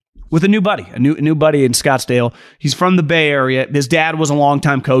new buddy, a new buddy in Scottsdale. He's from the Bay Area. His dad was a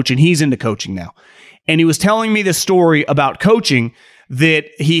longtime coach, and he's into coaching now. And he was telling me this story about coaching that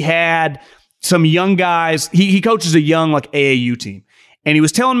he had some young guys. He coaches a young, like, AAU team. And he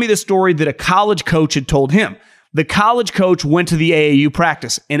was telling me this story that a college coach had told him. The college coach went to the AAU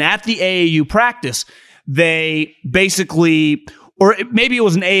practice, and at the AAU practice, they basically, or maybe it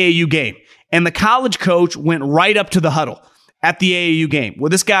was an AAU game, and the college coach went right up to the huddle at the AAU game. Well,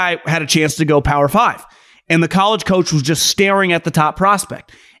 this guy had a chance to go Power 5, and the college coach was just staring at the top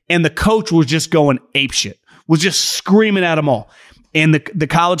prospect, and the coach was just going apeshit, was just screaming at them all, and the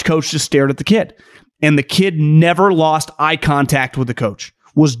college coach just stared at the kid. and the kid never lost eye contact with the coach,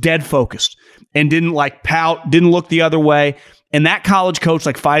 was dead focused, and didn't like pout, didn't look the other way. And that college coach,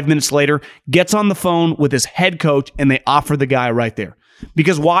 like 5 minutes later, gets on the phone with his head coach, and they offer the guy right there.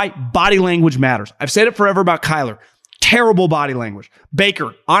 Because why? Body language matters. I've said it forever about Kyler. Terrible body language.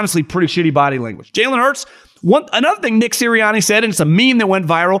 Baker, honestly, pretty shitty body language. Jalen Hurts, another thing Nick Sirianni said, and it's a meme that went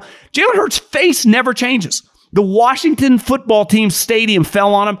viral, Jalen Hurts' face never changes. The Washington football team stadium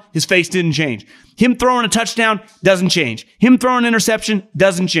fell on him. His face didn't change. Him throwing a touchdown doesn't change. Him throwing an interception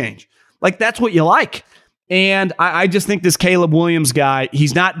doesn't change. Like, that's what you like. And I just think this Caleb Williams guy,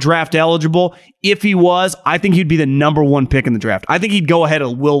 he's not draft eligible. If he was, I think he'd be the number one pick in the draft. I think he'd go ahead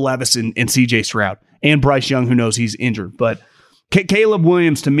of Will Levis and CJ Stroud and Bryce Young, who knows he's injured. But Caleb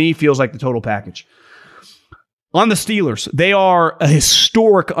Williams, to me, feels like the total package. On the Steelers, they are a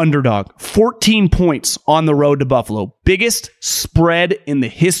historic underdog. 14 points on the road to Buffalo. Biggest spread in the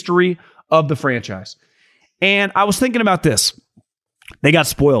history of the franchise. And I was thinking about this. They got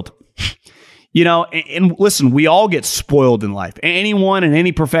spoiled. You know, and listen, we all get spoiled in life. Anyone in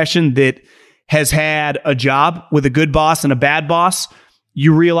any profession that has had a job with a good boss and a bad boss,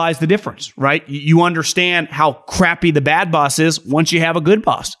 you realize the difference, right? You understand how crappy the bad boss is once you have a good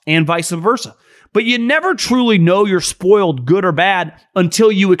boss, and vice versa. But you never truly know you're spoiled, good or bad, until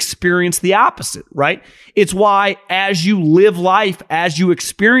you experience the opposite, right? It's why as you live life, as you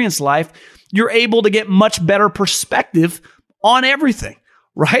experience life, you're able to get much better perspective on everything.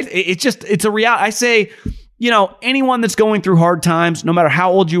 Right? It's a reality. I say, you know, anyone that's going through hard times, no matter how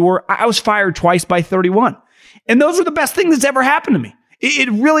old you were, I was fired twice by 31. And those are the best things that's ever happened to me.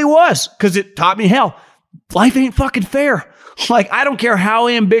 It really was, because it taught me, hell, life ain't fucking fair. Like, I don't care how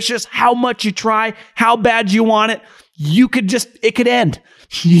ambitious, how much you try, how bad you want it. It could end.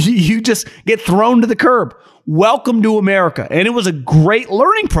 You just get thrown to the curb. Welcome to America. And it was a great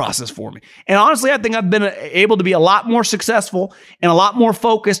learning process for me. And honestly, I think I've been able to be a lot more successful and a lot more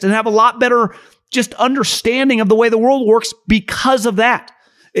focused and have a lot better just understanding of the way the world works because of that.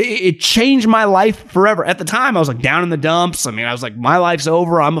 It changed my life forever. At the time, I was like down in the dumps. I mean, I was like, my life's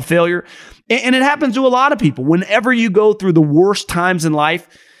over. I'm a failure. And it happens to a lot of people. Whenever you go through the worst times in life,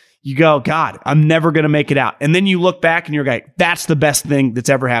 you go, God, I'm never going to make it out. And then you look back and you're like, that's the best thing that's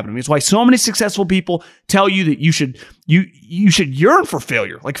ever happened to me. It's why so many successful people tell you that you should yearn for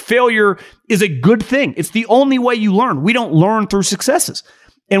failure. Like, failure is a good thing. It's the only way you learn. We don't learn through successes.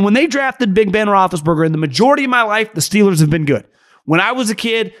 And when they drafted Big Ben Roethlisberger, in the majority of my life, the Steelers have been good. When I was a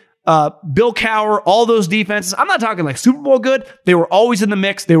kid, Bill Cowher, all those defenses, I'm not talking like Super Bowl good. They were always in the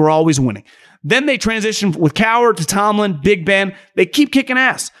mix. They were always winning. Then they transitioned with Cowher to Tomlin, Big Ben. They keep kicking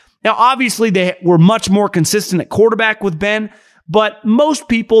ass. Now, obviously, they were much more consistent at quarterback with Ben, but most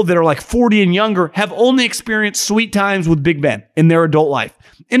people that are like 40 and younger have only experienced sweet times with Big Ben in their adult life.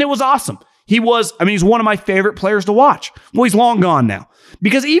 And it was awesome. He's one of my favorite players to watch. Well, he's long gone now.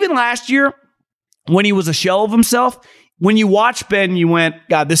 Because even last year, when he was a shell of himself, when you watch Ben, you went,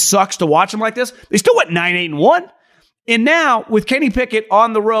 God, this sucks to watch him like this. They still went 9-8-1. And now, with Kenny Pickett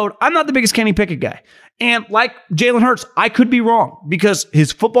on the road, I'm not the biggest Kenny Pickett guy. And like Jalen Hurts, I could be wrong because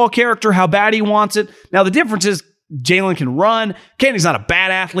his football character, how bad he wants it. Now, the difference is Jalen can run. Kenny's not a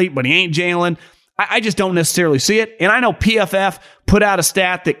bad athlete, but he ain't Jalen. I just don't necessarily see it. And I know PFF put out a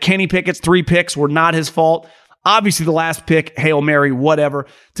stat that Kenny Pickett's 3 picks were not his fault. Obviously, the last pick, Hail Mary, whatever.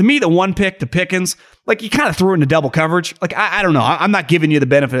 To me, the 1 pick to Pickens, like, you kind of threw into double coverage. Like, I don't know. I'm not giving you the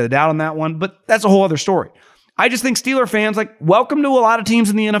benefit of the doubt on that one, but that's a whole other story. I just think Steeler fans, like, welcome to a lot of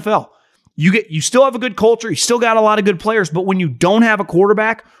teams in the NFL. You still have a good culture. You still got a lot of good players. But when you don't have a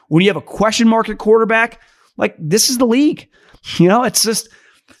quarterback, when you have a question mark at quarterback, like, this is the league. You know, it's just,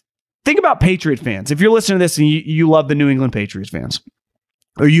 think about Patriot fans. If you're listening to this and you love the New England Patriots fans,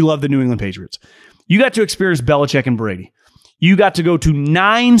 or you love the New England Patriots, you got to experience Belichick and Brady. You got to go to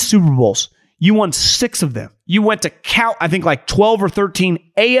 9 Super Bowls. You won 6 of them. You went to I think like 12 or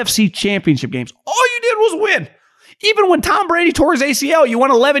 13 AFC championship games. All you did was win. Even when Tom Brady tore his ACL, you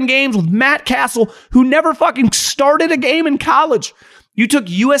won 11 games with Matt Castle, who never fucking started a game in college. You took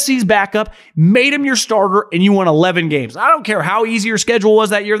USC's backup, made him your starter, and you won 11 games. I don't care how easy your schedule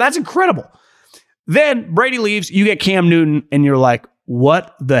was that year. That's incredible. Then Brady leaves, you get Cam Newton, and you're like,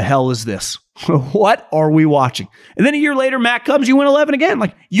 what the hell is this? What are we watching? And then a year later, Matt comes, you win 11 again.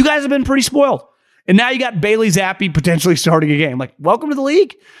 Like, you guys have been pretty spoiled. And now you got Bailey Zappi potentially starting a game. Like, welcome to the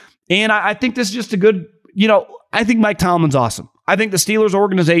league. And I think this is just a good, I think Mike Tomlin's awesome. I think the Steelers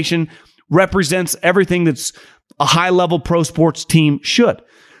organization represents everything that's a high-level pro sports team should.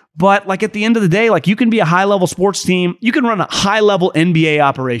 But like, at the end of the day, like, you can be a high-level sports team. You can run a high-level NBA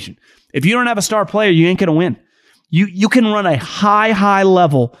operation. If you don't have a star player, you ain't going to win. You can run a high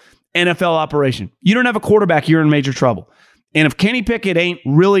level NFL operation. You don't have a quarterback, you're in major trouble. And if Kenny Pickett ain't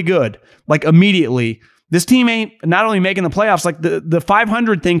really good, like immediately, this team ain't not only making the playoffs, like the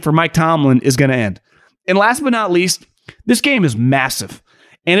 500 thing for Mike Tomlin is going to end. And last but not least, this game is massive.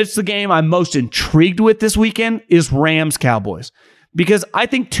 And it's the game I'm most intrigued with this weekend is Rams-Cowboys. Because I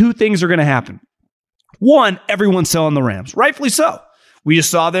think two things are going to happen. One, everyone's selling the Rams. Rightfully so. We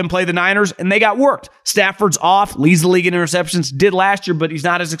just saw them play the Niners, and they got worked. Stafford's off, leads the league in interceptions, did last year, but he's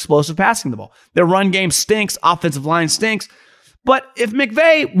not as explosive passing the ball. Their run game stinks, offensive line stinks. But if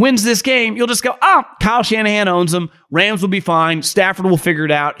McVay wins this game, you'll just go, Kyle Shanahan owns them. Rams will be fine. Stafford will figure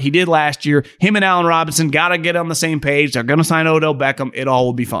it out. He did last year. Him and Allen Robinson got to get on the same page. They're going to sign Odell Beckham. It all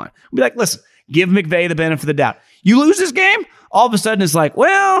will be fine. We'll be like, listen, give McVay the benefit of the doubt. You lose this game, all of a sudden it's like,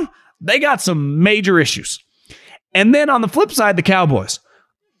 well, they got some major issues. And then on the flip side, the Cowboys.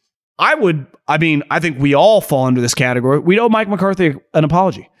 I think we all fall into this category. We owe Mike McCarthy an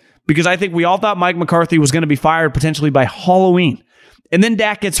apology because I think we all thought Mike McCarthy was going to be fired potentially by Halloween. And then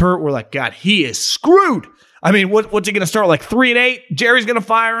Dak gets hurt. We're like, God, he is screwed. I mean, what's he going to start like 3-8? Jerry's going to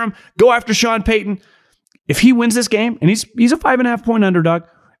fire him, go after Sean Payton. If he wins this game, and he's a 5.5-point underdog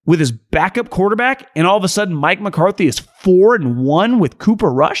with his backup quarterback, and all of a sudden Mike McCarthy is 4-1 with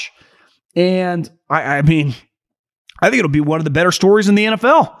Cooper Rush. And I think it'll be one of the better stories in the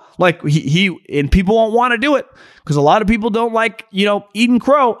NFL. Like he and people won't want to do it because a lot of people don't like, eating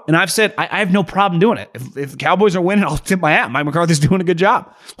crow. And I've said, I have no problem doing it. If the Cowboys are winning, I'll tip my hat. Mike McCarthy's doing a good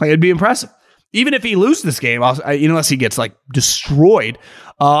job. Like it'd be impressive. Even if he loses this game, unless he gets like destroyed,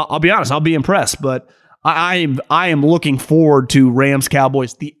 I'll be honest, I'll be impressed. But I am looking forward to Rams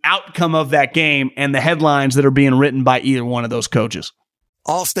Cowboys, the outcome of that game and the headlines that are being written by either one of those coaches.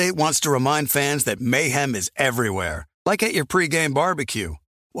 Allstate wants to remind fans that mayhem is everywhere, like at your pregame barbecue.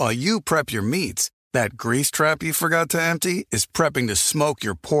 While you prep your meats, that grease trap you forgot to empty is prepping to smoke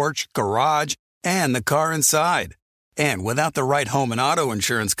your porch, garage, and the car inside. And without the right home and auto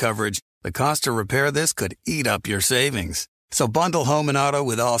insurance coverage, the cost to repair this could eat up your savings. So bundle home and auto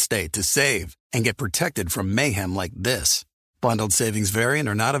with Allstate to save and get protected from mayhem like this. Bundled savings vary and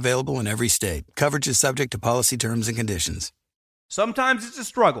are not available in every state. Coverage is subject to policy terms and conditions. Sometimes it's a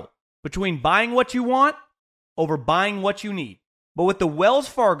struggle between buying what you want over buying what you need. But with the Wells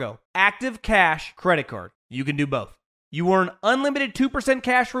Fargo Active Cash credit card, you can do both. You earn unlimited 2%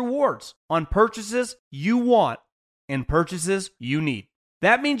 cash rewards on purchases you want and purchases you need.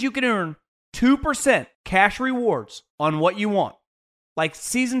 That means you can earn 2% cash rewards on what you want, like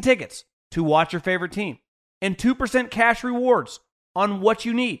season tickets to watch your favorite team, and 2% cash rewards on what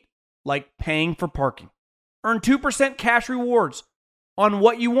you need, like paying for parking. Earn 2% cash rewards on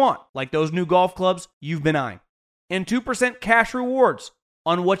what you want, like those new golf clubs you've been eyeing. And 2% cash rewards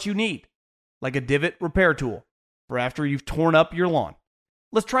on what you need, like a divot repair tool for after you've torn up your lawn.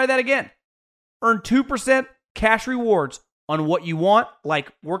 Let's try that again. Earn 2% cash rewards on what you want,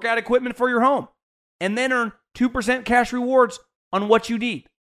 like workout equipment for your home. And then earn 2% cash rewards on what you need,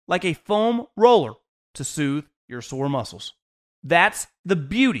 like a foam roller to soothe your sore muscles. That's the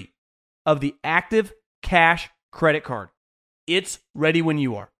beauty of the Active Cash credit card. It's ready when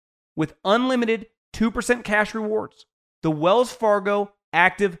you are. With unlimited 2% cash rewards. The Wells Fargo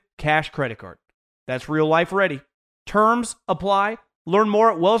Active Cash credit card. That's real life ready. Terms apply. Learn more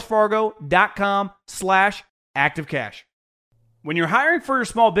at wellsfargo.com/activecash. When you're hiring for your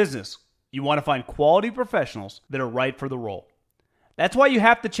small business, you want to find quality professionals that are right for the role. That's why you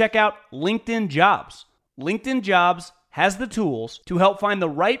have to check out LinkedIn Jobs. LinkedIn Jobs has the tools to help find the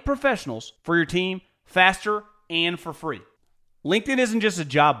right professionals for your team faster and for free. LinkedIn isn't just a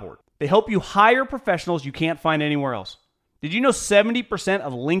job board. They help you hire professionals you can't find anywhere else. Did you know 70%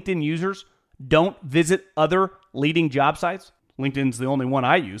 of LinkedIn users don't visit other leading job sites? LinkedIn's the only one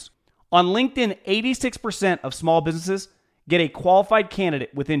I use. On LinkedIn, 86% of small businesses get a qualified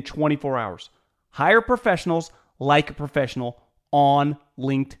candidate within 24 hours. Hire professionals like a professional on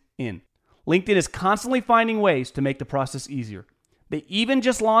LinkedIn. LinkedIn is constantly finding ways to make the process easier. They even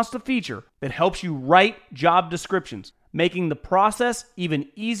just launched a feature that helps you write job descriptions, making the process even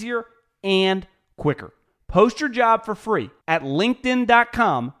easier and quicker. Post your job for free at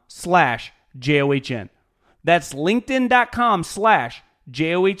linkedin.com/JOHN. That's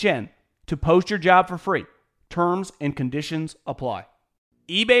linkedin.com/JOHN to post your job for free. Terms and conditions apply.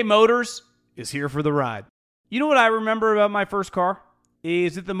 eBay Motors is here for the ride. You know what I remember about my first car?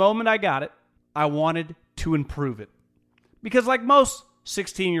 Is at the moment I got it, I wanted to improve it. Because like most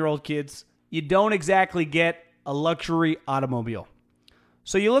 16-year-old kids, you don't exactly get a luxury automobile.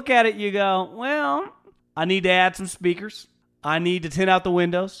 So you look at it, you go, well, I need to add some speakers. I need to tint out the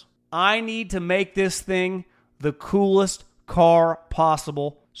windows. I need to make this thing the coolest car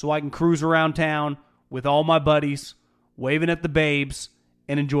possible so I can cruise around town with all my buddies, waving at the babes,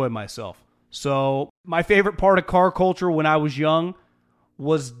 and enjoy myself. So my favorite part of car culture when I was young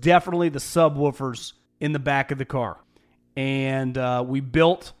was definitely the subwoofers in the back of the car. And we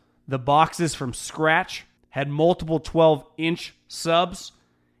built the boxes from scratch, had multiple 12-inch subs,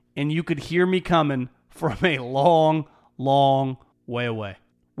 and you could hear me coming from a long, long way away.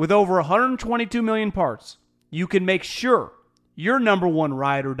 With over 122 million parts, you can make sure your number one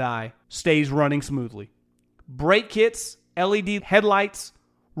ride or die stays running smoothly. Brake kits, LED headlights,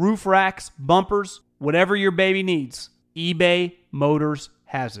 roof racks, bumpers, whatever your baby needs, eBay Motors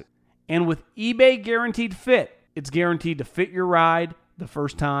has it. And with eBay Guaranteed Fit, it's guaranteed to fit your ride the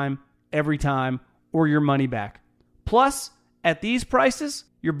first time, every time, or your money back. Plus, at these prices,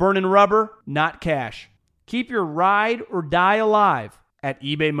 you're burning rubber, not cash. Keep your ride or die alive at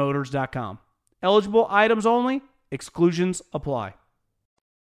ebaymotors.com. Eligible items only. Exclusions apply.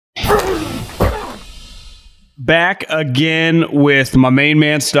 Back again with my main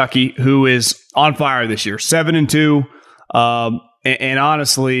man, Stuckey, who is on fire this year. 7-2. And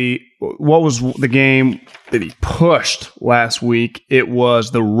honestly, what was the game that he pushed last week? It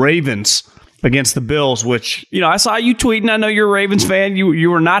was the Ravens against the Bills, which, I saw you tweeting. I know you're a Ravens fan.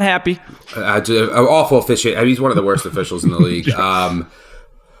 You were not happy. Awful officiating. I mean, he's one of the worst officials in the league.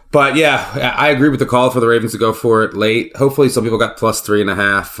 But yeah, I agree with the call for the Ravens to go for it late. Hopefully some people got plus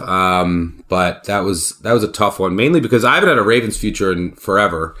 3.5. But that was a tough one, mainly because I haven't had a Ravens future in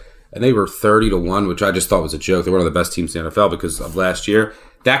forever. And they were 30-1, which I just thought was a joke. They're one of the best teams in the NFL because of last year.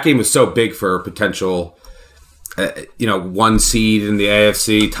 That game was so big for potential, one seed in the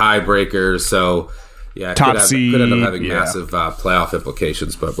AFC, tiebreakers. So, yeah, top seed could end up having massive playoff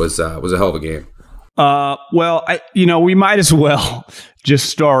implications, but was a hell of a game. Well, we might as well just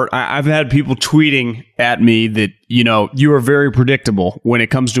start. I've had people tweeting at me that, you are very predictable when it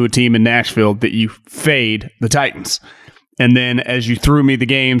comes to a team in Nashville that you fade the Titans. And then as you threw me the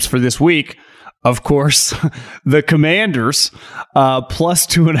games for this week, of course, the Commanders plus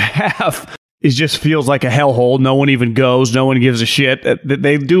 2.5 just feels like a hellhole. No one even goes. No one gives a shit.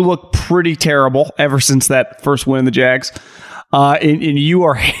 They do look pretty terrible ever since that first win in the Jags. And you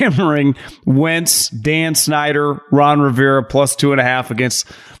are hammering Wentz, Dan Snyder, Ron Rivera plus 2.5 against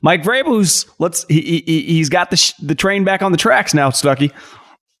Mike Vrabel, he's got the train back on the tracks now, Stuckey.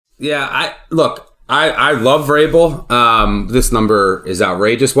 Yeah, I love Vrabel. This number is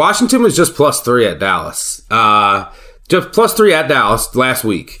outrageous. Washington was just plus 3 at Dallas. Just plus 3 at Dallas last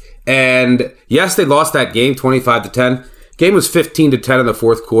week. And yes, they lost that game 25-10. Game was 15-10 in the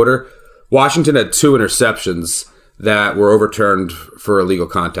fourth quarter. Washington had 2 interceptions that were overturned for illegal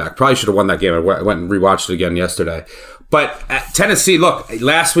contact. Probably should have won that game. I went and rewatched it again yesterday. But at Tennessee, look,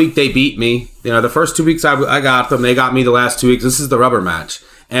 last week they beat me. The first 2 weeks I got them. They got me the last 2 weeks. This is the rubber match.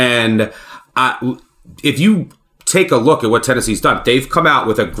 And if you take a look at what Tennessee's done, they've come out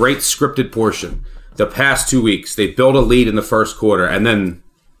with a great scripted portion the past 2 weeks. They built a lead in the first quarter, and then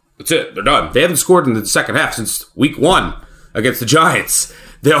that's it. They're done. They haven't scored in the second half since week 1 against the Giants.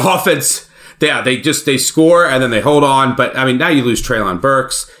 Their offense, they score and then they hold on. But, I mean, now you lose Treylon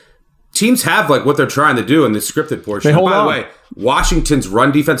Burks. Teams have, what they're trying to do in the scripted portion. By the way, Washington's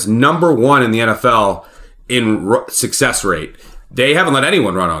run defense, number 1 in the NFL in success rate. They haven't let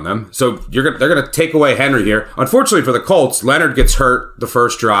anyone run on them. So they're going to take away Henry here. Unfortunately for the Colts, Leonard gets hurt the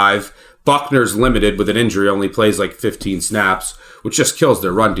first drive. Buckner's limited with an injury, only plays 15 snaps, which just kills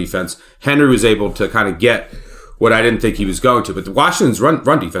their run defense. Henry was able to kind of get what I didn't think he was going to. But Washington's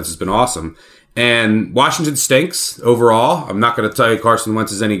run defense has been awesome. And Washington stinks overall. I'm not going to tell you Carson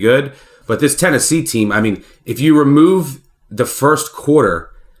Wentz is any good. But this Tennessee team, I mean, if you remove the first quarter,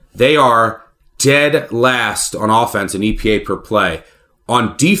 they are dead last on offense in EPA per play.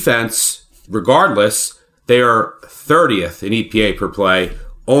 On defense, regardless, they are 30th in EPA per play.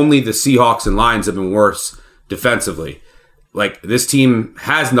 Only the Seahawks and Lions have been worse defensively. This team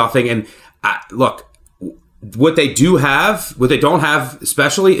has nothing. And look, what they don't have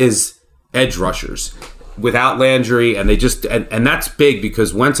especially is edge rushers without Landry. And and that's big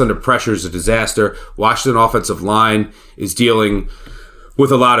because Wentz under pressure is a disaster. Washington offensive line is dealing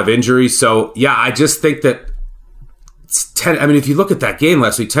with a lot of injuries. So, yeah, I just think that if you look at that game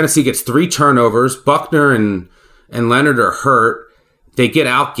last week, Tennessee gets 3 turnovers. Buckner and Leonard are hurt. They get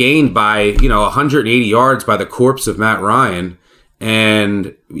outgained by, 180 yards by the corpse of Matt Ryan.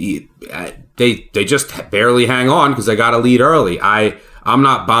 And they just barely hang on because they got a lead early. I'm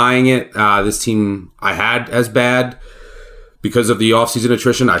not buying it. This team I had as bad because of the offseason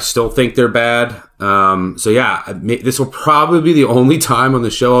attrition. I still think they're bad. This will probably be the only time on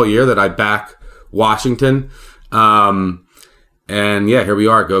the show all year that I back Washington. And yeah, here we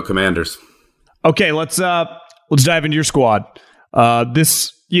are. Go Commanders. Okay, let's dive into your squad.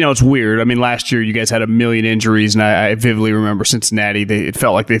 This, it's weird. I mean, last year you guys had a million injuries, and I vividly remember Cincinnati. It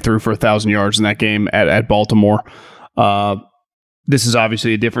felt like they threw for 1,000 yards in that game at Baltimore. This is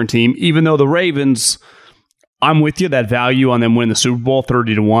obviously a different team, even though the Ravens, I'm with you, that value on them winning the Super Bowl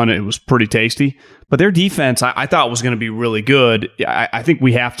 30-1, it was pretty tasty. But their defense, I thought was going to be really good. I think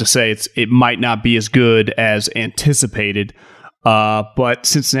we have to say it might not be as good as anticipated. But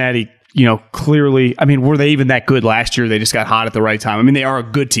Cincinnati, clearly, I mean, were they even that good last year? They just got hot at the right time. I mean, they are a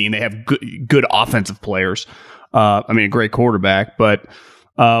good team. They have good offensive players. A great quarterback, but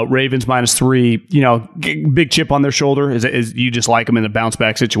Ravens -3, big chip on their shoulder. Is you just like them in a bounce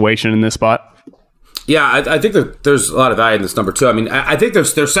back situation in this spot? Yeah, I think that there's a lot of value in this number, too. I mean, I think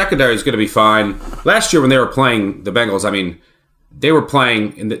their secondary is going to be fine. Last year when they were playing the Bengals, I mean, they were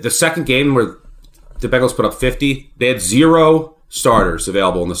playing in the second game where the Bengals put up 50. They had 0 starters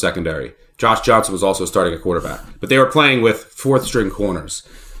available in the secondary. Josh Johnson was also starting at quarterback. But they were playing with fourth-string corners.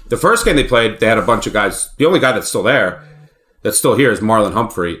 The first game they played, they had a bunch of guys. The only guy that's still here, is Marlon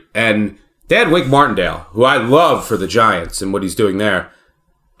Humphrey. And they had Wink Martindale, who I love for the Giants and what he's doing there.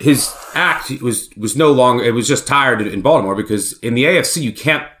 His act was no longer, it was just tired in Baltimore because in the AFC, you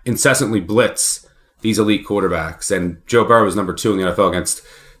can't incessantly blitz these elite quarterbacks. And Joe Burrow was number 2 in the NFL against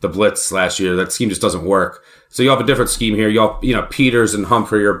the blitz last year. That scheme just doesn't work. So you have a different scheme here. Peters and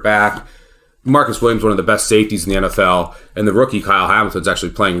Humphrey are back. Marcus Williams, one of the best safeties in the NFL, and the rookie Kyle Hamilton's actually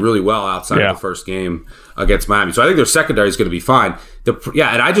playing really well outside of the first game against Miami. So I think their secondary is going to be fine.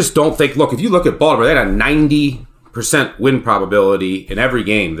 And I just don't think, look, if you look at Baltimore, they had a 90% win probability in every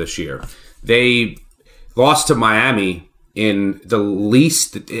game this year. They lost to Miami in the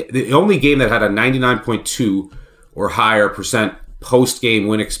only game that had a 99.2 or higher percent post-game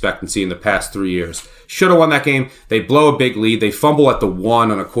win expectancy in the past 3 years. Should have won that game. They blow a big lead. They fumble at the 1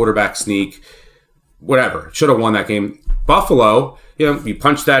 on a quarterback sneak. Whatever. Should have won that game. Buffalo, you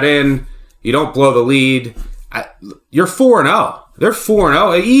punch that in. You don't blow the lead. You're 4-0. They're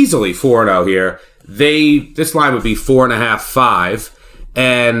 4-0. Easily 4-0 here. This line would be 4.5, 5.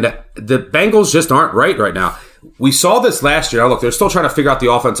 And the Bengals just aren't right now. We saw this last year. Now, look, they're still trying to figure out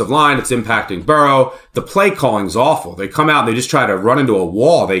the offensive line. It's impacting Burrow. The play calling's awful. They come out and they just try to run into a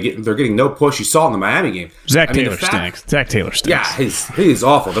wall. They're getting no push. You saw in the Miami game. Zach Taylor stinks. Yeah, he's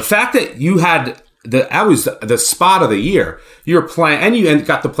awful. The fact that you had that was the spot of the year. You're playing, and you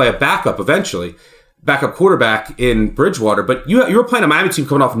got to play a backup eventually, backup quarterback in Bridgewater. But you were playing a Miami team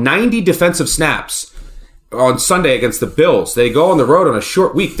coming off 90 defensive snaps on Sunday against the Bills. They go on the road on a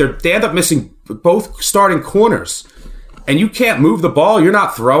short week. They end up missing both starting corners. And you can't move the ball. You're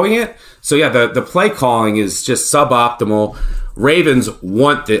not throwing it. So, yeah, the play calling is just suboptimal. Ravens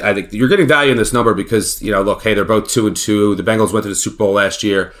I think you're getting value in this number because, look, hey, they're both 2-2. The Bengals went to the Super Bowl last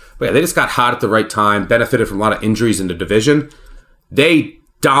year. But, yeah, they just got hot at the right time, benefited from a lot of injuries in the division. They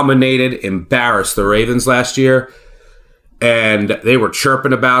dominated, embarrassed the Ravens last year. And they were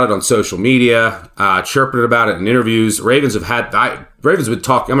chirping about it on social media, chirping about it in interviews. Ravens have been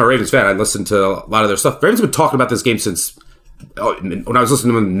talking. I'm a Ravens fan. I listened to a lot of their stuff. Ravens have been talking about this game since when I was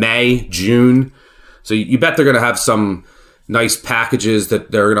listening to them in May, June. So you bet they're going to have some nice packages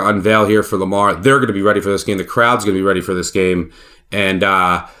that they're going to unveil here for Lamar. They're going to be ready for this game. The crowd's going to be ready for this game. And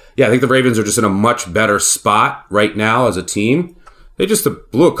I think the Ravens are just in a much better spot right now as a team. They just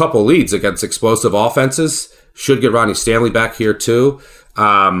blew a couple leads against explosive offenses. Should get Ronnie Stanley back here too.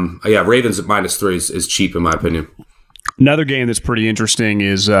 Ravens at -3 is cheap in my opinion. Another game that's pretty interesting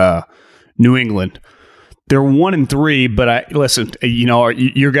is New England. They're 1-3, but listen,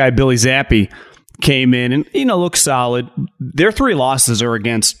 your guy Billy Zappi came in and looks solid. Their 3 losses are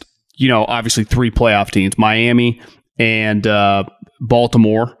against obviously 3 playoff teams: Miami and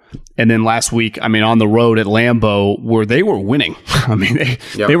Baltimore. And then last week, on the road at Lambeau, where they were winning.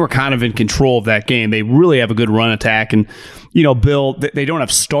 They were kind of in control of that game. They really have a good run attack. And, Bill, they don't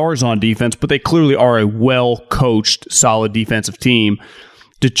have stars on defense, but they clearly are a well-coached, solid defensive team.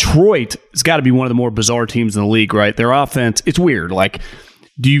 Detroit has got to be one of the more bizarre teams in the league, right? Their offense, it's weird.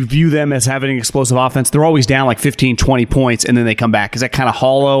 Do you view them as having an explosive offense? They're always down 15, 20 points, and then they come back. Is that kind of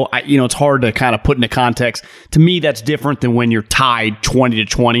hollow? It's hard to kind of put into context. To me, that's different than when you're tied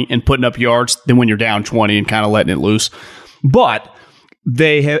 20-20 and putting up yards than when you're down 20 and kind of letting it loose. But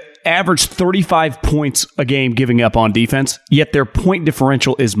they have averaged 35 points a game giving up on defense, yet their point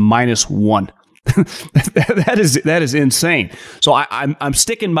differential is -1. that is insane. So I'm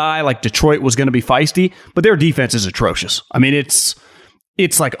sticking by Detroit was going to be feisty, but their defense is atrocious.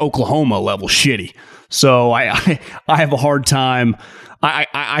 it's like Oklahoma level shitty. So I have a hard time.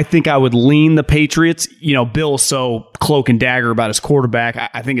 I think I would lean the Patriots. You know, Bill's so cloak and dagger about his quarterback.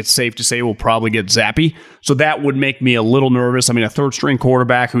 I think it's safe to say we'll probably get Zappe. So that would make me a little nervous. I mean, a third-string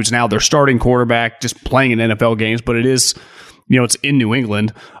quarterback who's now their starting quarterback, just playing in NFL games, but it is, you know, it's in New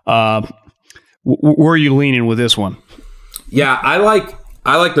England. Where are you leaning with this one? Yeah, I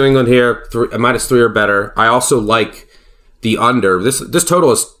like New England here, -3 or better. I also like the under. This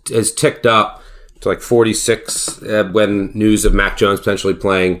total is ticked up to like 46 when news of Mac Jones potentially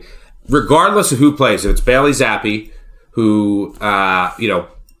playing. Regardless of who plays, if it's Bailey Zappe, who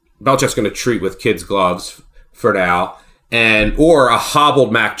Belichick's going to treat with kids' gloves for now, or a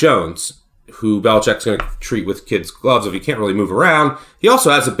hobbled Mac Jones, who Belichick's going to treat with kids' gloves if he can't really move around. He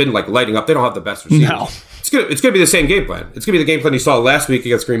also hasn't been like lighting up. They don't have the best receivers. No. It's going to be the same game plan. It's going to be the game plan you saw last week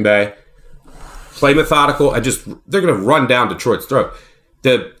against Green Bay. Play methodical, and they're going to run down Detroit's throat.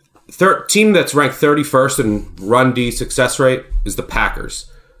 The team that's ranked 31st in run D success rate is the Packers.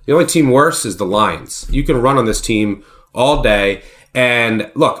 The only team worse is the Lions. You can run on this team all day. And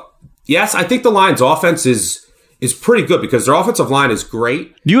look, yes, I think the Lions' offense is pretty good because their offensive line is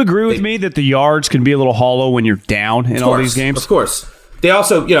great. Do you agree with me that the yards can be a little hollow when you're down in all these games? Of course. They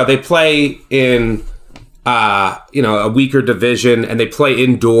also, they play in a weaker division, and they play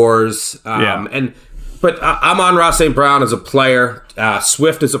indoors. But Amon-Ra St. Brown is a player.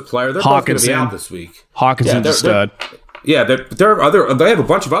 Swift is a player. They're both going to be out this week. Hawkinson's a stud. They have a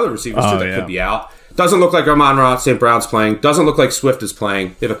bunch of other receivers too that could be out. Doesn't look like Amon-Ra St. Brown's playing. Doesn't look like Swift is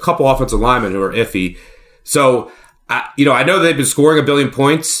playing. They have a couple offensive linemen who are iffy. So, I know they've been scoring 1 billion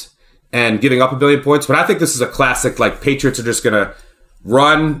points and giving up 1 billion points, but I think this is a classic, like, Patriots are just going to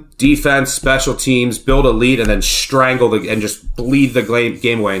run, defense, special teams, build a lead, and then strangle and just bleed the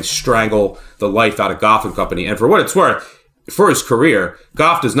game away and strangle the life out of Goff and company. And for what it's worth, for his career,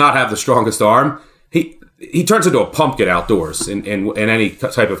 Goff does not have the strongest arm. He turns into a pumpkin outdoors in any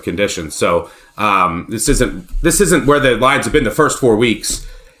type of condition. So this isn't where the Lions have been the first 4 weeks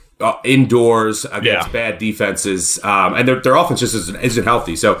indoors against bad defenses, and their offense just isn't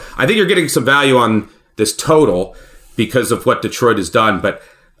healthy. So I think you're getting some value on this total because of what Detroit has done, but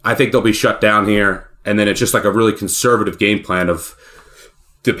I think they'll be shut down here, and then it's just like a really conservative game plan of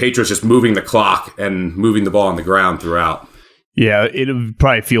the Patriots just moving the clock and moving the ball on the ground throughout. Yeah, it'll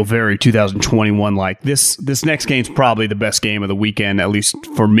probably feel very 2021 like. This next game's probably the best game of the weekend, at least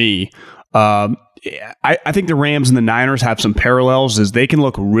for me. I think the Rams and the Niners have some parallels, as they can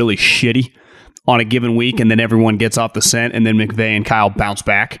look really shitty on a given week, and then everyone gets off the scent, and then McVay and Kyle bounce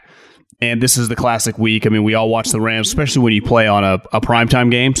back. And this is the classic week. I mean, we all watch the Rams, especially when you play on a primetime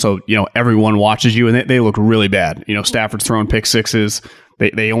game. So, everyone watches you, and they look really bad. Stafford's throwing pick sixes.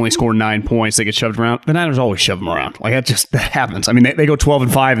 They only score 9 points. They get shoved around. The Niners always shove them around. Like, that happens. I mean, they go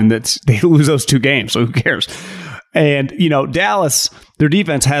 12-5, and they lose those 2 games. So who cares? And, Dallas, their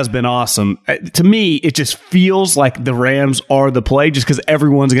defense has been awesome. To me, it just feels like the Rams are the play just because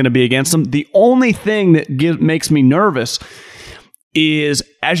everyone's going to be against them. The only thing that makes me nervous is,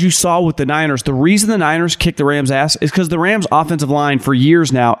 as you saw with the Niners, the reason the Niners kick the Rams' ass is because the Rams' offensive line for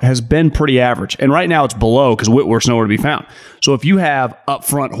years now has been pretty average. And right now it's below because Whitworth's nowhere to be found. So if you have up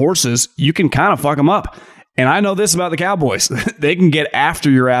front horses, you can kind of fuck them up. And I know this about the Cowboys. They can get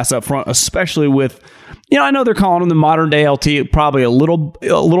after your ass up front, especially with, I know they're calling him the modern day LT, probably a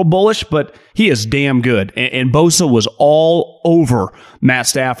little bullish, but he is damn good. And Bosa was all over Matt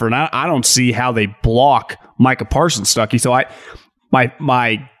Stafford. And I don't see how they block Micah Parsons, Stuckey. So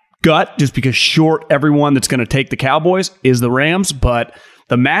My gut, just because short everyone that's going to take the Cowboys, is the Rams, but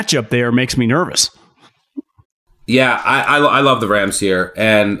the matchup there makes me nervous. Yeah, I love the Rams here.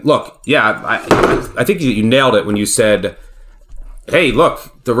 And look, I think you nailed it when you said, hey,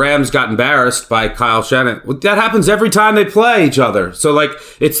 look, the Rams got embarrassed by Kyle Shanahan. That happens every time they play each other. So, like,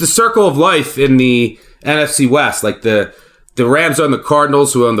 it's the circle of life in the NFC West. Like, the Rams own the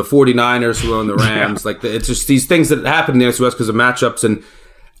Cardinals, who own the 49ers, who own the Rams. Like, it's just these things that happen in the NFC West because of matchups. And,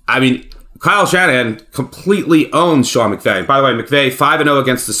 I mean, Kyle Shanahan completely owns Sean McVay. By the way, McVay 5-0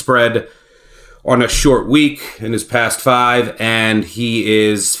 against the spread on a short week in his past 5, and he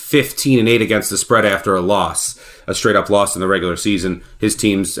is 15-8 against the spread after a loss, a straight-up loss in the regular season. His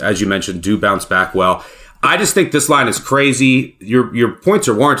teams, as you mentioned, do bounce back well. I just think this line is crazy. Your points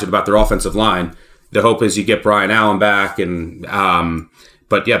are warranted about their offensive line. The hope is you get Brian Allen back,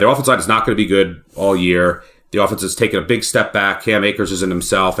 but yeah, their offensive line is not going to be good all year. The offense has taken a big step back. Cam Akers isn't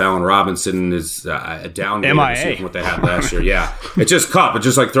himself. Allen Robinson is a down MIA from what they had last year. Yeah, it's just Kupp. It's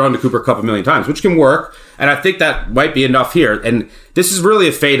just like throwing to Cooper Kupp a million times, which can work. And I think that might be enough here. And this is really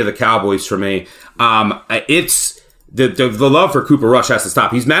a fate of the Cowboys for me. It's the love for Cooper Rush has to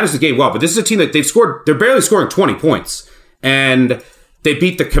stop. He's managed the game well, but this is a team that they're barely scoring 20 points. And they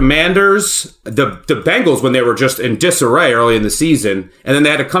beat the Commanders, the Bengals when they were just in disarray early in the season, and then they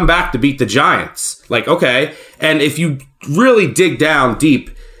had to come back to beat the Giants. Like, okay. And if you really dig down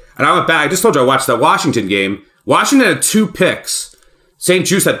deep, and I went back, I just told you I watched that Washington game. Washington had 2 picks. St.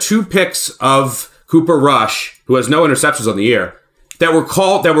 Juice had 2 picks of Cooper Rush, who has no interceptions on the year, that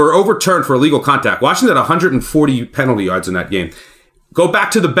were overturned for illegal contact. Washington had 140 penalty yards in that game. Go back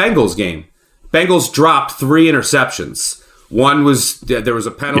to the Bengals game. Bengals dropped 3 interceptions. One was, there was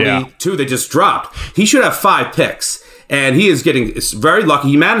a penalty. Yeah. 2, they just dropped. He should have 5 picks. And he is getting very lucky.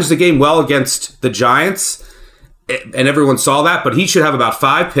 He managed the game well against the Giants, and everyone saw that, but he should have about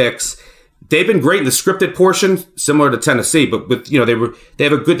 5 picks. They've been great in the scripted portion, similar to Tennessee, but with,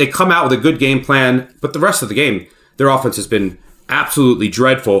 they come out with a good game plan, but the rest of the game, their offense has been absolutely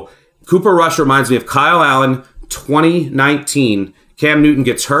dreadful. Cooper Rush reminds me of Kyle Allen, 2019. Cam Newton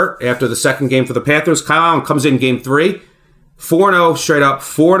gets hurt after the second game for the Panthers. Kyle Allen comes in game 3. 4-0 straight up,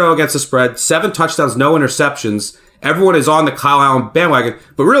 4-0 against the spread, 7 touchdowns, no interceptions. Everyone is on the Kyle Allen bandwagon,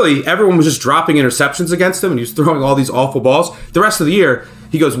 but really everyone was just dropping interceptions against him, and he was throwing all these awful balls. The rest of the year,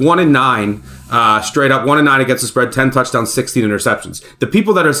 he goes 1-9, straight up 1-9 against the spread, 10 touchdowns, 16 interceptions. The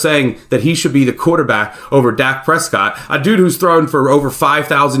people that are saying that he should be the quarterback over Dak Prescott, a dude who's thrown for over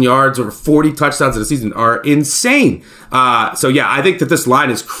 5,000 yards, over 40 touchdowns in a season, are insane. So yeah, I think that this line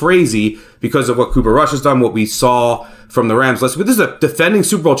is crazy because of what Cooper Rush has done, what we saw from the Rams. This is a defending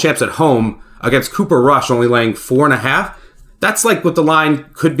Super Bowl champs at home against Cooper Rush only laying 4.5. That's like what the line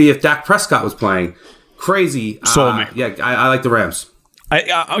could be if Dak Prescott was playing. Crazy. Sold me. Yeah, I like the Rams.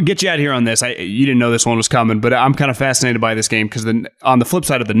 I'll get you out here on this. You didn't know this one was coming, but I'm kind of fascinated by this game because on the flip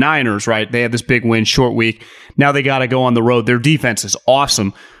side of the Niners, right, they had this big win, short week. Now they got to go on the road. Their defense is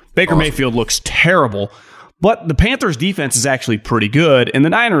awesome. Baker Mayfield looks terrible, but the Panthers' defense is actually pretty good, and the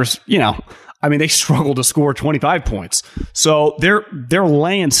Niners, they struggle to score 25 points. So they're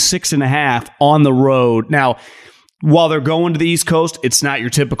laying 6.5 on the road. Now, while they're going to the East Coast, it's not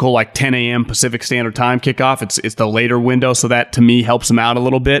your typical 10 a.m. Pacific Standard Time kickoff. It's the later window, so that to me helps them out a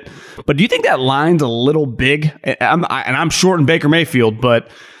little bit. But do you think that line's a little big? I'm short in Baker Mayfield,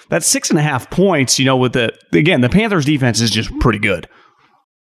 but that 6.5 points, with the Panthers defense is just pretty good.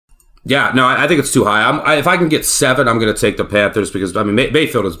 Yeah, no, I think it's too high. If I can get 7, I'm going to take the Panthers because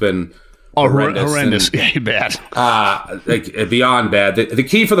Mayfield has been horrendous. And, bad. Beyond bad. The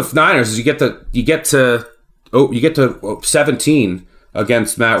key for the Niners is you get to 17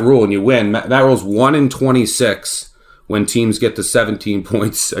 against Matt Rule and you win. Matt Rule's 1-26 when teams get to 17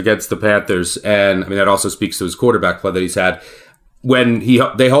 points against the Panthers, and that also speaks to his quarterback play that he's had. When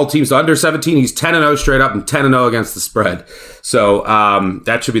they hold teams to under 17, he's 10-0 straight up and 10-0 against the spread. So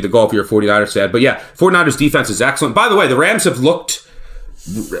that should be the goal if you're a 49ers fan. But yeah, 49ers defense is excellent. By the way, the Rams have looked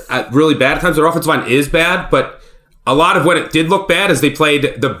really bad at times. Their offensive line is bad, but a lot of when it did look bad is they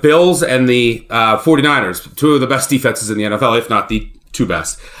played the Bills and the 49ers, 2 of the best defenses in the NFL, if not the 2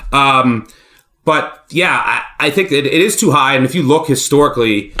 best. But yeah, I think it is too high. And if you look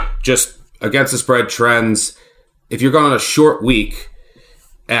historically, just against the spread trends, if you're going on a short week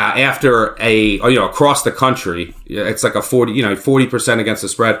after across the country, it's like a 40% against the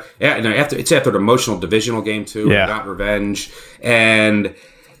spread. It's after an emotional divisional game too. Yeah. Got revenge, and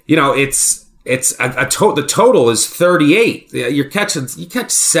the total is 38. You catch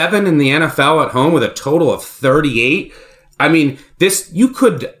 7 in the NFL at home with a total of 38.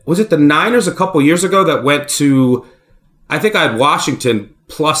 Was it the Niners a couple years ago that went to, I think I had Washington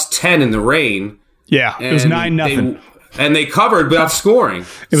plus 10 in the rain. Yeah, it was 9-0. And they covered without scoring.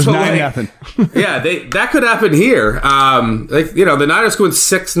 It was 9-0. Yeah, that could happen here. The Niners go in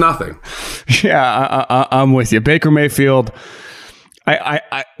 6-0. Yeah, I'm with you. Baker Mayfield,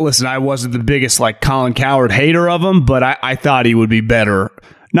 I listen, I wasn't the biggest Colin Cowherd hater of him, but I thought he would be better,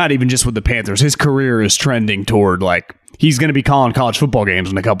 not even just with the Panthers. His career is trending toward he's going to be calling college football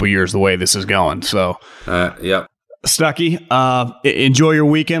games in a couple years the way this is going. So, yep. Stuckey, enjoy your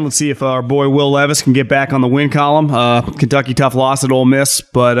weekend. Let's see if our boy Will Levis can get back on the win column. Kentucky tough loss at Ole Miss,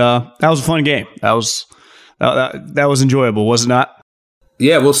 but that was a fun game. That was enjoyable, was it not?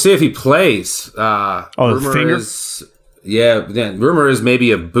 Yeah, we'll see if he plays. The finger? Rumor is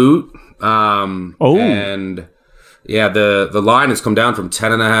maybe a boot. And yeah, the line has come down from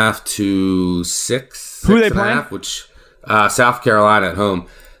 10.5 to 6. Who are they playing? Which South Carolina at home.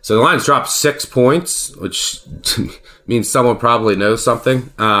 So the line's dropped 6 points, which means someone probably knows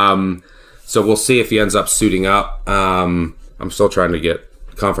something. So we'll see if he ends up suiting up. I'm still trying to get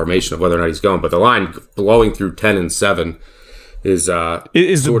confirmation of whether or not he's going, but the line blowing through 10 and 7 is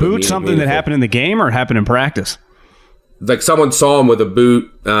the boot something that happened in the game or happened in practice? like someone saw him with a boot,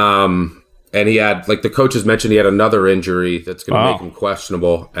 and he had, like the coaches mentioned, he had another injury that's going to make him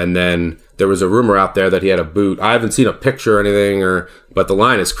questionable. And then there was a rumor out there that he had a boot. I haven't seen a picture or anything, but the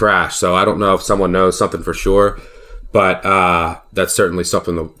line has crashed. So I don't know if someone knows something for sure. But that's certainly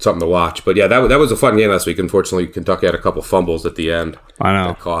something to watch. But yeah, that was a fun game last week. Unfortunately, Kentucky had a couple fumbles at the end. I know.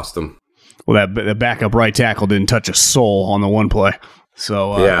 That cost them. Well, the backup right tackle didn't touch a soul on the one play.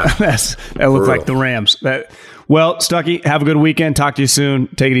 So that looked like the Rams. Well, Stuckey, have a good weekend. Talk to you soon.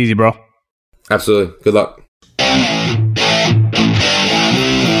 Take it easy, bro. Absolutely. Good luck.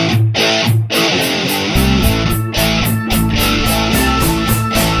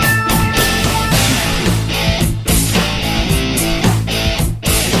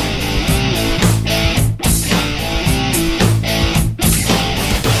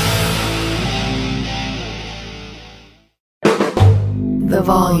 The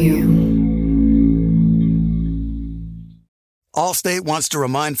volume. Allstate wants to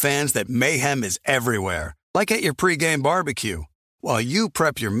remind fans that mayhem is everywhere, like at your pregame barbecue. While you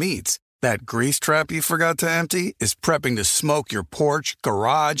prep your meats, that grease trap you forgot to empty is prepping to smoke your porch,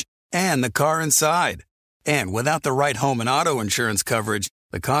 garage, and the car inside. And without the right home and auto insurance coverage,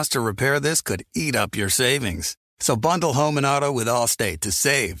 the cost to repair this could eat up your savings. So bundle home and auto with Allstate to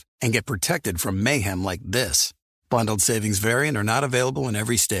save and get protected from mayhem like this. Bundled savings vary and are not available in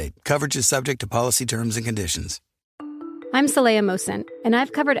every state. Coverage is subject to policy terms and conditions. I'm Saleha Mohsen, and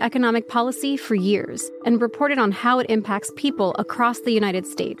I've covered economic policy for years and reported on how it impacts people across the United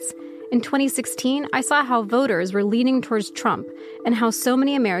States. In 2016, I saw how voters were leaning towards Trump and how so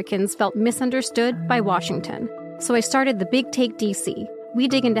many Americans felt misunderstood by Washington. So I started The Big Take DC. We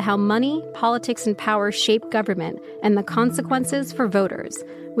dig into how money, politics, and power shape government and the consequences for voters.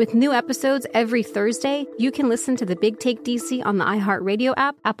 With new episodes every Thursday, you can listen to The Big Take DC on the iHeartRadio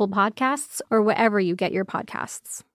app, Apple Podcasts, or wherever you get your podcasts.